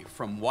Novotny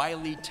from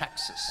Wiley,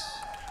 Texas.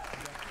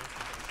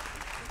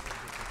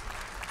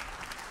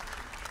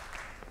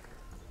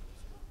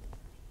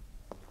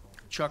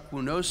 Chuck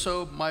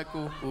Wunoso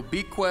Michael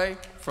Ubikwe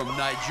from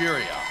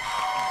Nigeria.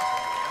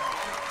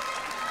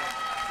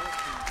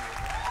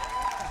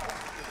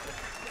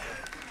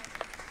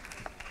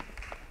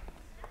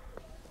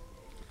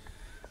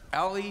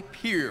 Ali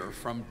Peer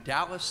from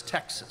Dallas,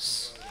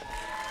 Texas.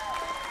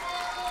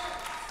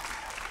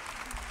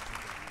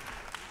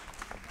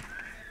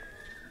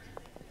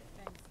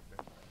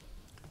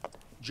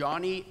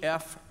 Johnny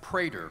F.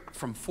 Prater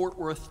from Fort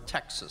Worth,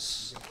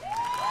 Texas.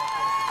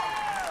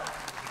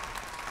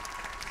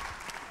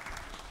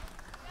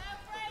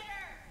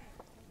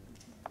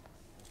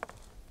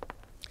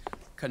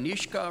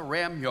 Kanishka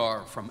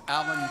Ramyar from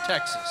Allen,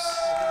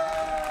 Texas.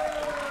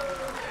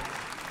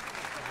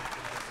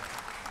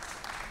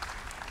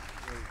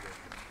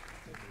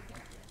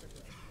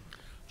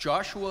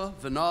 Joshua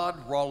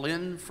Vinod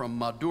Rollin from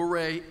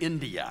Madurai,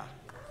 India.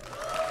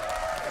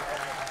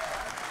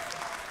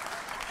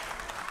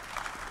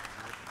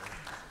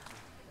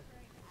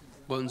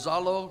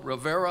 Gonzalo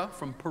Rivera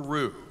from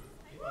Peru.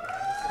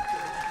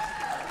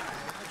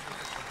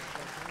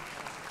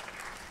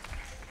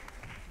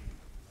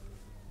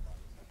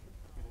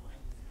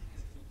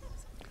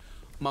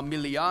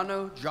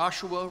 Mamiliano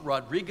Joshua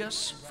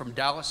Rodriguez from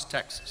Dallas,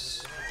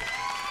 Texas.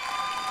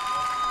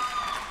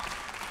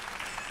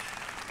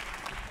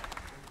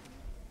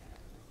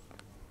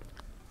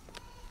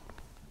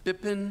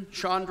 Bipin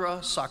Chandra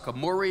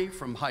Sakamuri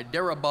from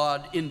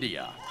Hyderabad,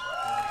 India.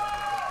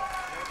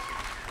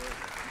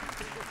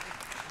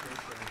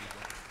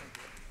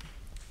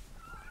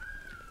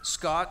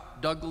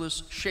 Scott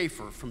Douglas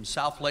Schaefer from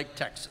Southlake,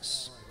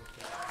 Texas.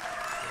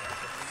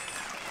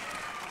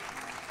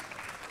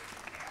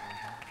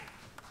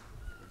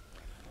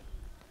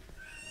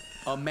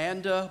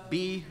 Amanda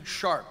B.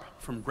 Sharp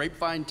from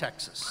Grapevine,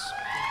 Texas.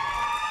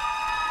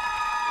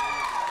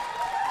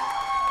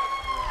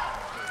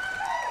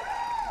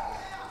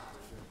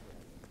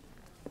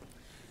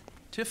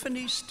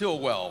 Tiffany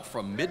Stillwell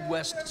from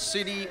Midwest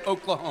City,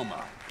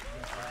 Oklahoma.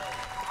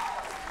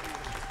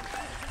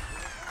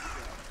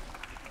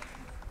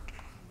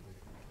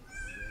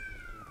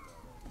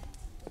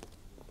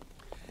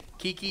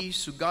 Kiki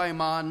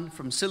Sugaiman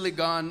from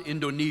Siligan,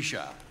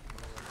 Indonesia.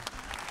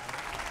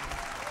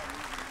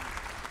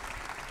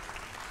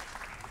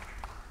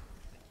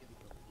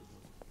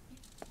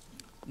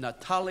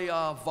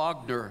 Natalia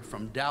Wagner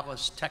from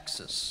Dallas,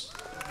 Texas.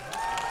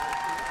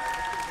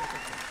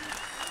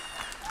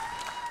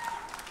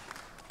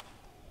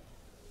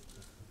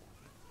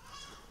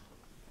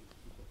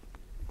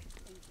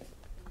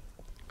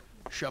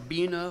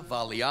 Shabina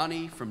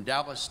Valiani from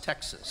Dallas,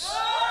 Texas.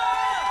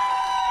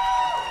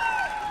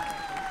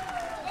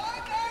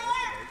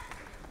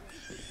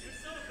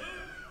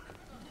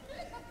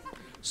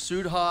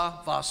 Sudha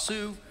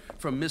Vasu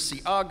from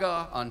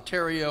Mississauga,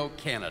 Ontario,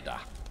 Canada.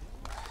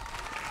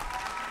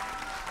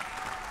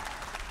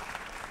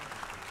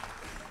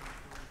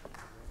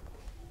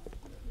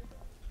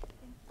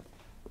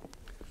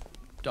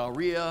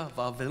 Daria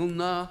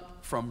Vavilna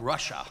from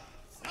Russia.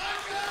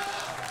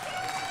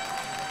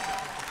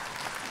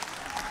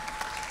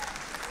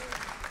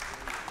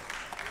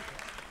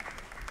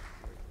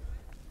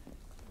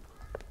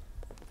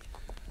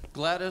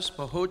 Gladys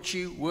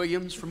Bahochi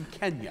Williams from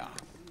Kenya.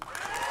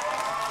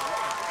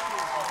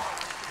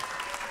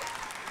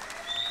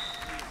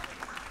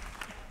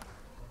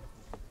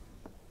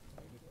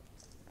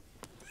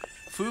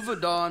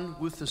 Fuvadan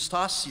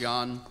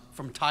Wuthastasian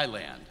from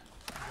Thailand.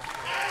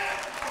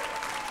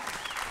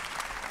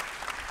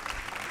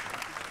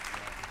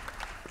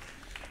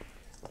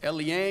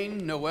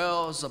 Eliane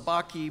Noel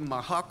Zabaki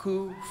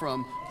Mahaku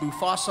from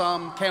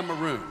Bufasam,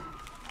 Cameroon.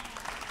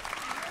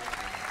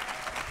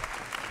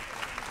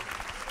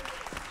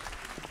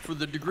 For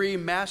the degree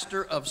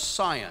Master of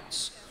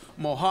Science,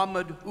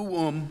 Mohammed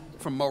Ououm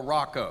from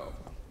Morocco.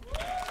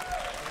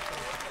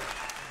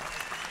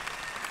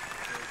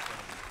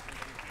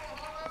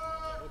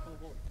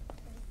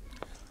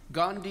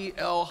 Gandhi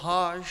El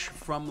Haj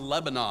from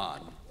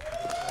Lebanon.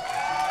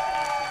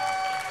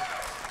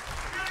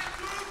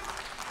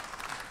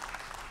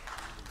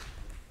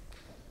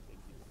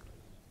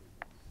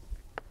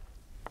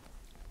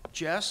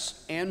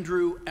 Jess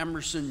Andrew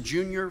Emerson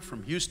Jr.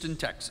 from Houston,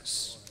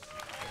 Texas.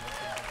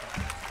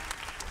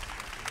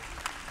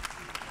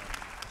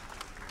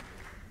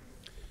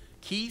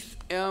 Keith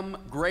M.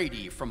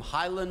 Grady from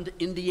Highland,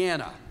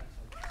 Indiana.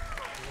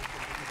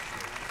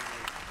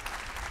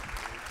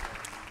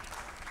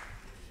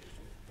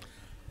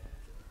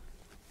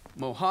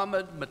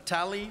 Mohammed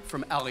Matali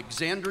from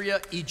Alexandria,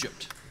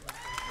 Egypt.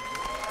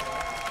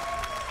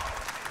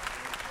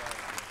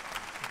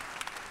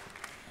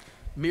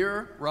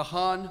 Mir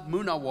Rahan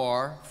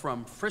Munawar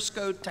from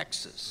Frisco,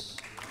 Texas.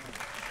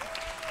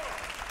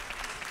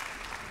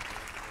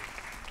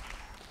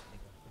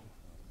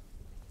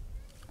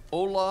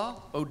 Ola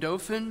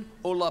Odofin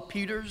Ola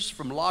Peters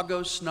from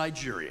Lagos,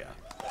 Nigeria.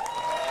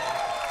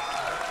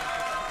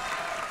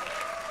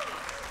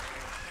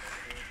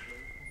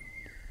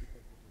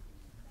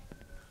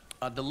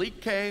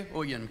 Adelike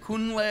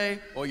Oyenkunle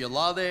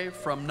Oyalade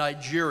from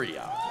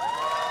Nigeria.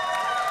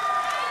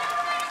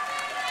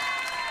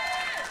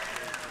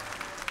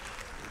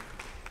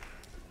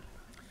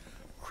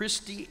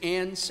 Christy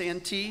Ann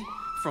Santee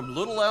from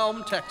Little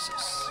Elm,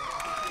 Texas.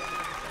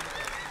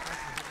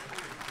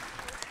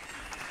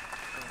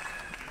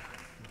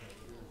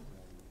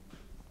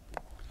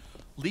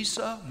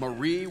 Lisa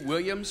Marie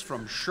Williams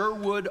from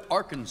Sherwood,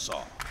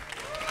 Arkansas.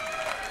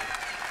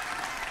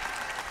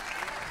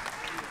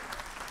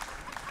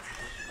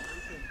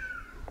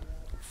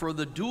 For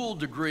the dual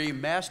degree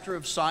Master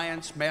of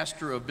Science,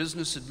 Master of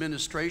Business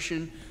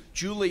Administration,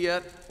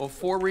 Juliet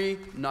Ofori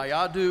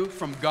Nayadu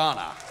from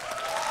Ghana.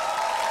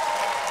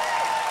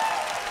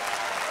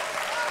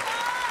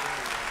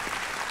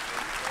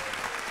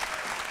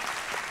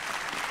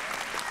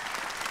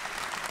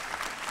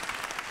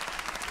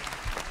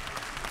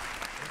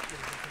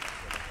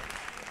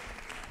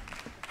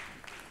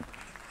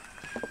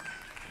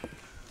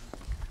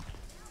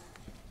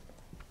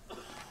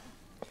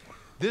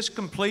 This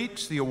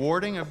completes the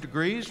awarding of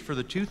degrees for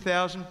the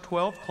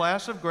 2012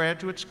 class of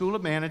Graduate School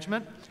of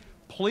Management.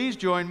 Please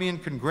join me in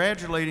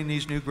congratulating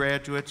these new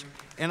graduates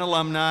and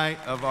alumni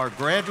of our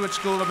Graduate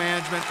School of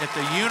Management at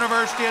the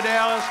University of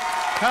Dallas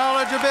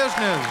College of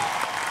Business.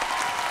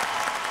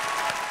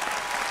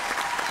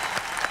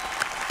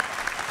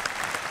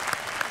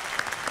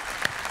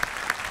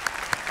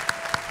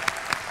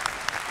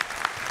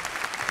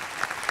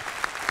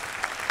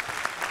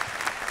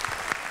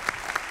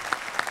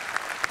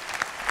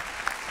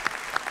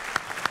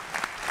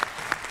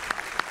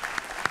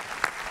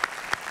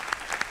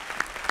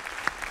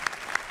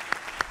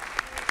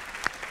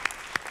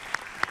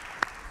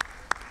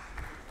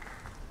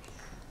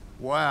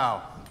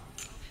 Wow,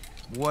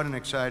 what an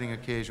exciting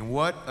occasion.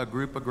 What a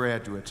group of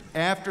graduates.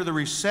 After the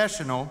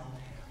recessional,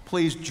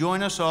 please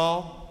join us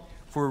all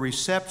for a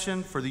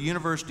reception for the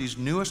university's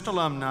newest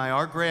alumni,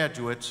 our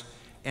graduates,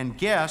 and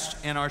guests,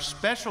 and our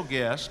special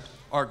guest,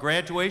 our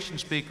graduation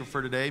speaker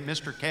for today,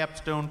 Mr.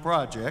 Capstone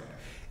Project,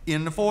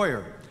 in the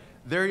foyer.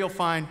 There you'll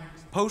find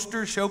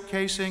posters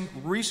showcasing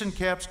recent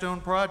capstone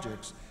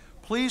projects.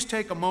 Please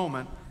take a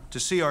moment to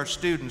see our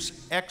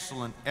students'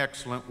 excellent,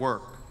 excellent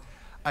work.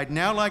 I'd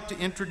now like to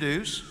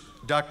introduce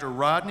Dr.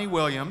 Rodney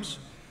Williams,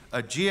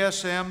 a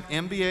GSM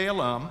MBA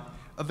alum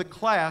of the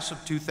class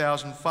of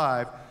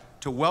 2005,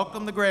 to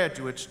welcome the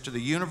graduates to the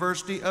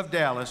University of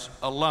Dallas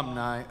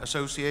Alumni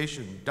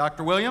Association.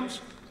 Dr. Williams?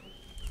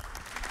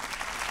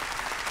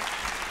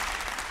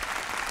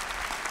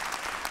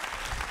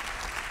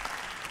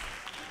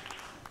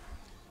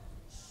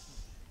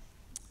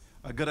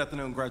 Good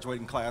afternoon,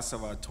 graduating class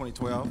of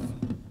 2012.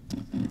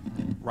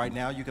 Right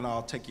now, you can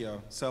all take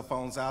your cell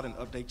phones out and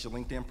update your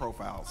LinkedIn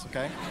profiles,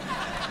 okay?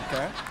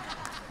 Okay?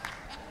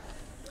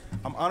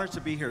 I'm honored to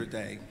be here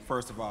today.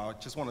 First of all, I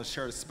just want to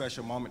share a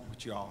special moment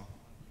with you all.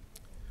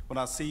 When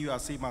I see you, I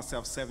see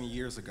myself 7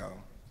 years ago.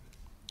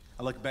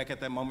 I look back at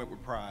that moment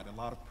with pride, a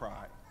lot of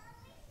pride.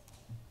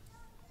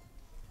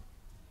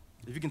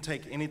 If you can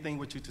take anything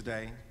with you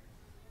today,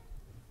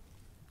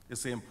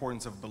 it's the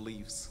importance of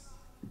beliefs.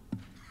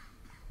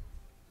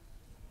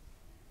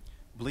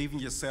 Believe in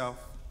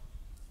yourself,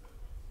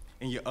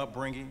 in your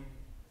upbringing.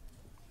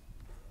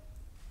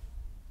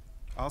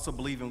 I also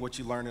believe in what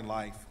you learn in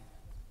life.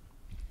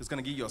 It's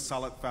going to give you a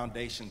solid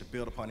foundation to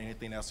build upon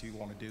anything else you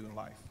want to do in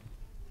life.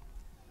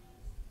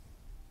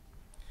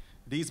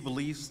 These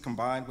beliefs,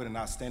 combined with an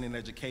outstanding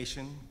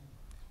education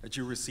that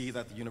you received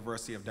at the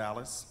University of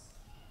Dallas,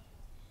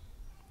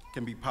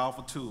 can be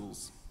powerful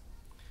tools.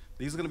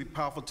 These are going to be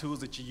powerful tools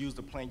that you use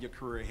to plan your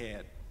career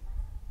ahead.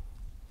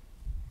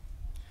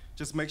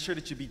 Just make sure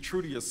that you be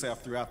true to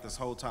yourself throughout this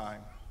whole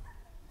time.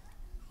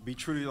 Be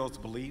true to those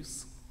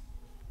beliefs,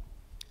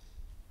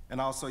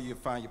 and also you'll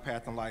find your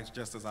path in life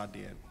just as I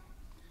did.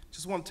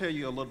 Just want to tell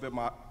you a little bit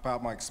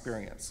about my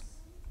experience.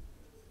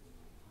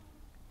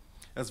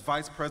 As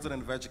Vice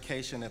President of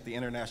Education at the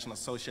International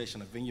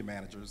Association of Venue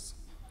Managers,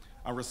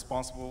 I'm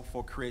responsible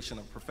for creation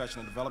of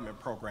professional development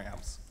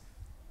programs.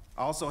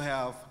 I also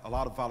have a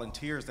lot of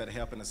volunteers that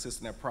help and assist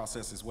in that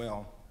process as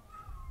well.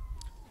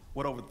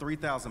 With over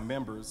 3,000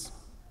 members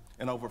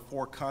in over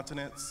 4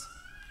 continents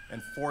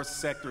and 4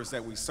 sectors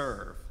that we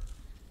serve: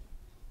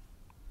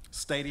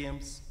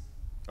 stadiums,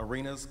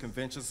 arenas,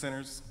 convention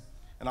centers,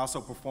 and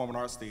also performing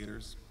arts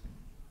theaters.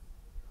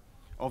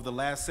 Over the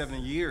last 7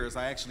 years,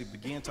 I actually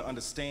began to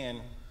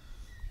understand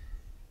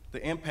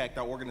the impact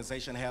our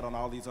organization had on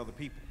all these other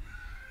people.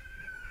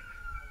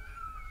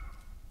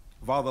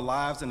 Of all the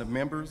lives and the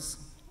members,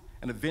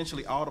 and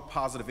eventually all the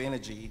positive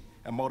energy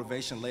and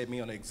motivation led me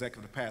on the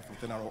executive path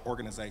within our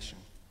organization.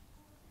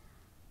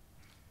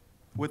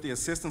 With the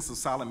assistance of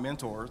silent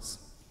mentors,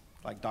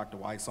 like Dr.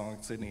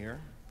 Whitesong sitting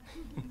here,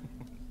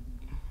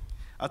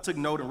 I took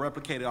note and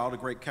replicated all the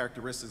great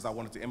characteristics I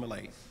wanted to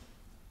emulate.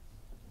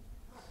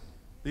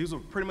 These were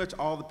pretty much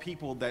all the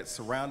people that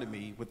surrounded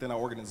me within our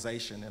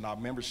organization and our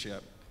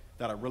membership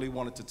that I really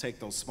wanted to take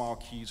those small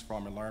cues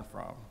from and learn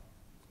from.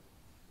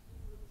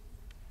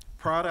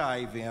 Prior to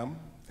IAVM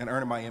and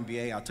earning my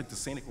MBA, I took the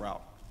scenic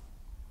route.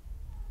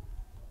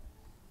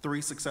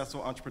 3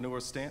 successful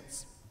entrepreneur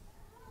stints.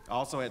 I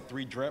also had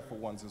 3 dreadful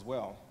ones as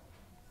well.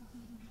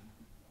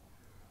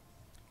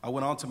 I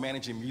went on to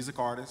managing music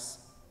artists,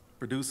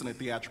 producing a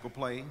theatrical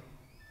play,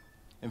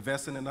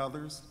 investing in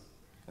others,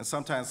 and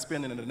sometimes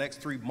spending the next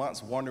 3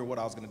 months wondering what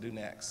I was going to do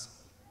next.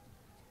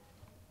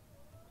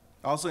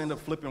 I also ended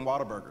up flipping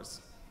Whataburgers.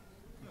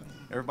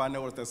 Everybody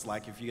know what that's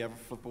like if you ever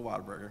flip a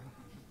Whataburger.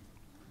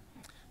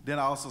 Then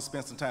I also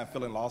spent some time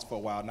feeling lost for a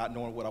while, not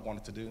knowing what I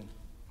wanted to do.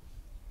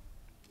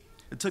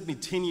 It took me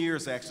 10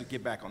 years to actually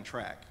get back on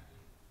track.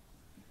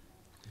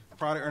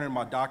 Prior to earning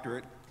my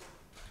doctorate,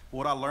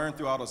 what I learned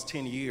throughout those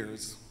 10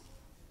 years,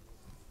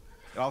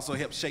 it also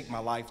helped shape my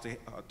life to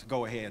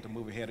go ahead, to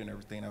move ahead in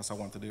everything else I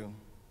want to do.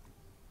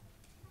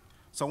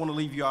 So I want to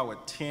leave you out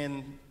with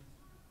 10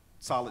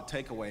 solid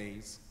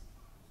takeaways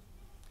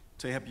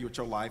to help you with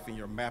your life and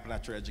your mapping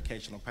out your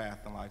educational path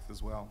in life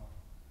as well.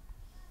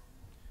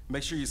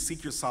 Make sure you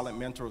seek your solid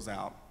mentors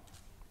out.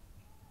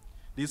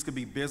 These could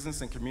be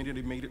business and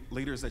community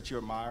leaders that you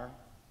admire.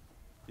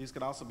 These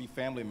could also be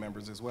family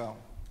members as well.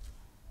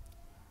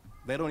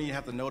 They don't even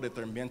have to know that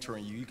they're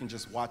mentoring you. You can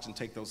just watch and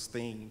take those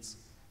things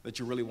that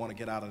you really want to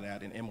get out of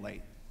that and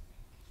emulate.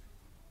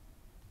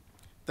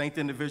 Thank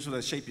the individuals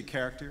that shape your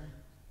character.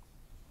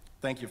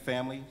 Thank your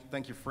family,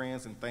 thank your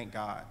friends, and thank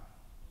God.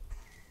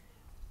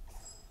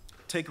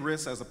 Take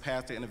risks as a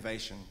path to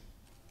innovation.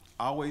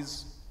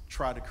 Always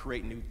try to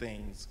create new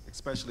things,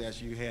 especially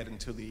as you head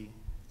into the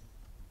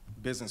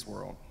business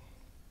world.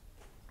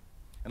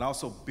 And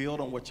also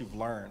build on what you've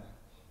learned.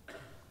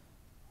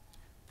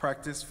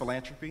 Practice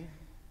philanthropy.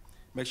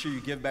 Make sure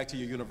you give back to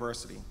your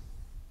university,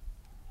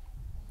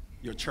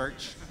 your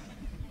church,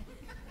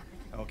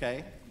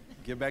 okay?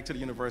 Give back to the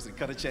university,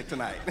 cut a check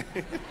tonight.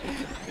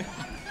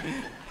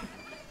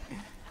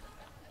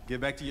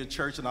 Give back to your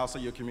church and also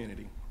your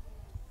community.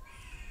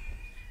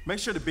 Make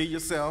sure to be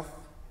yourself,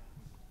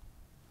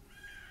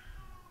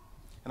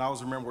 and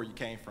always remember where you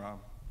came from.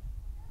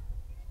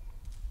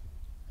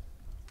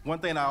 One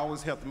thing that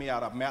always helped me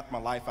out, I mapped my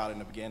life out in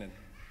the beginning.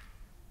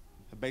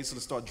 I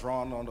basically started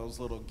drawing on those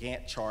little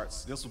Gantt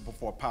charts. This was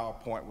before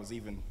PowerPoint was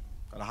even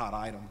a hot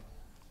item.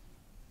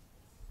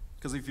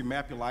 Because if you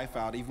map your life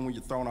out, even when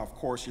you're thrown off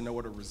course, you know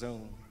where to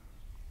resume.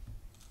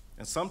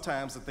 And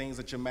sometimes the things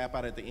that you map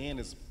out at the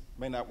end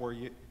may not where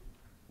you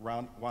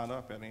wind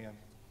up at the end.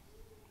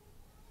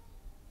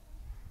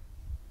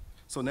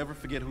 So never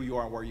forget who you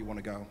are and where you want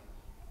to go.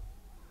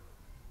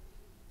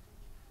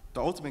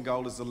 The ultimate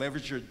goal is to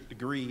leverage your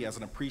degree as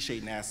an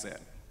appreciating asset.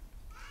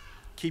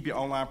 Keep your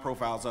online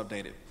profiles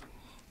updated.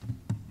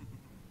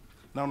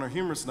 Now, on a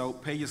humorous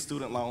note, pay your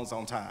student loans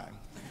on time.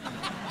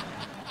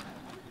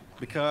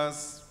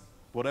 Because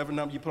whatever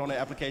number you put on the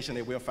application,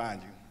 they will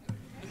find you.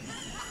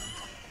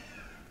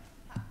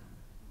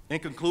 In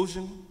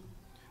conclusion,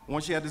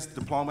 once you have this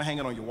diploma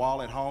hanging on your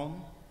wall at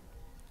home,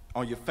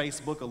 on your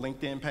Facebook or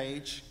LinkedIn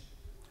page,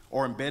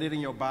 or embedded in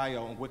your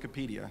bio on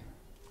Wikipedia,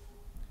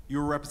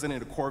 you're representing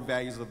the core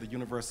values of the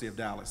University of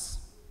Dallas.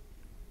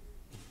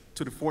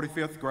 To the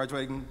 45th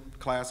graduating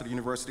class of the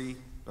University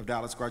of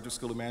Dallas Graduate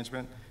School of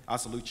Management, I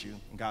salute you,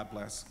 and God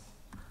bless.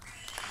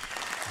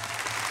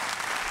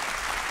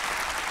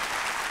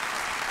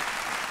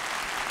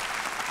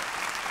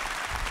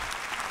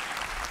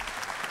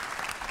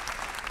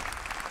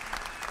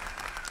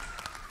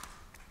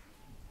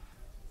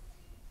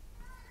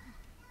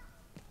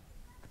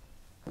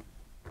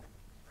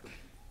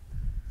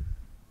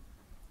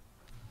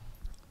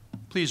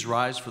 Please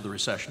rise for the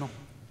recessional.